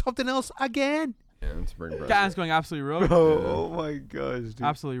leaks something else again. Yeah, it's pretty impressive. Cat's going absolutely rogue. Oh my gosh, dude.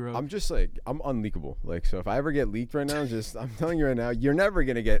 Absolutely rogue. I'm just like, I'm unleakable. Like, so if I ever get leaked right now, I'm telling you right now, you're never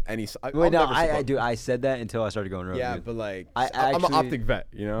gonna get any. Wait, no, I said that until I started going rogue. Yeah, dude. but like, I'm I'm an actually- optic vet,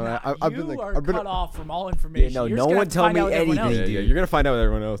 you know. I've you been like, are I've been. cut off from all information. Yeah, no, You're no just gonna one have to told find me out with everyone else. anything. Yeah, dude. you're gonna find out with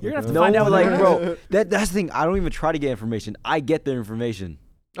everyone else. You're gonna have to No, find out with like, everyone else. bro, that's the thing. I don't even try to get information. I get the information.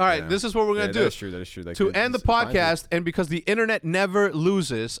 All right, Yeah. this is what we're going to do. That is true. That is true. Like, To end the it's fine. podcast, and because the internet never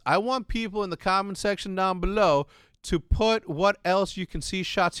loses, I want people in the comment section down below to put what else you can see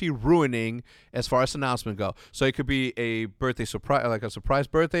Shotzi ruining as far as announcement go. So it could be a birthday surprise, like a surprise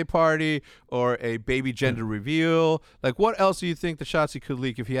birthday party, or a baby gender reveal. Like, what else do you think the Shotzi could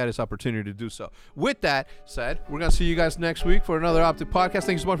leak if he had his opportunity to do so? With that said, we're gonna see you guys next week for another Optic podcast.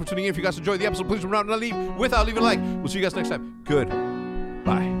 Thank you so much for tuning in. If you guys enjoyed the episode, please remember not to leave without leaving a like. We'll see you guys next time. Good.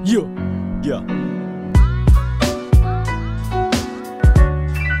 Bye. Yeah.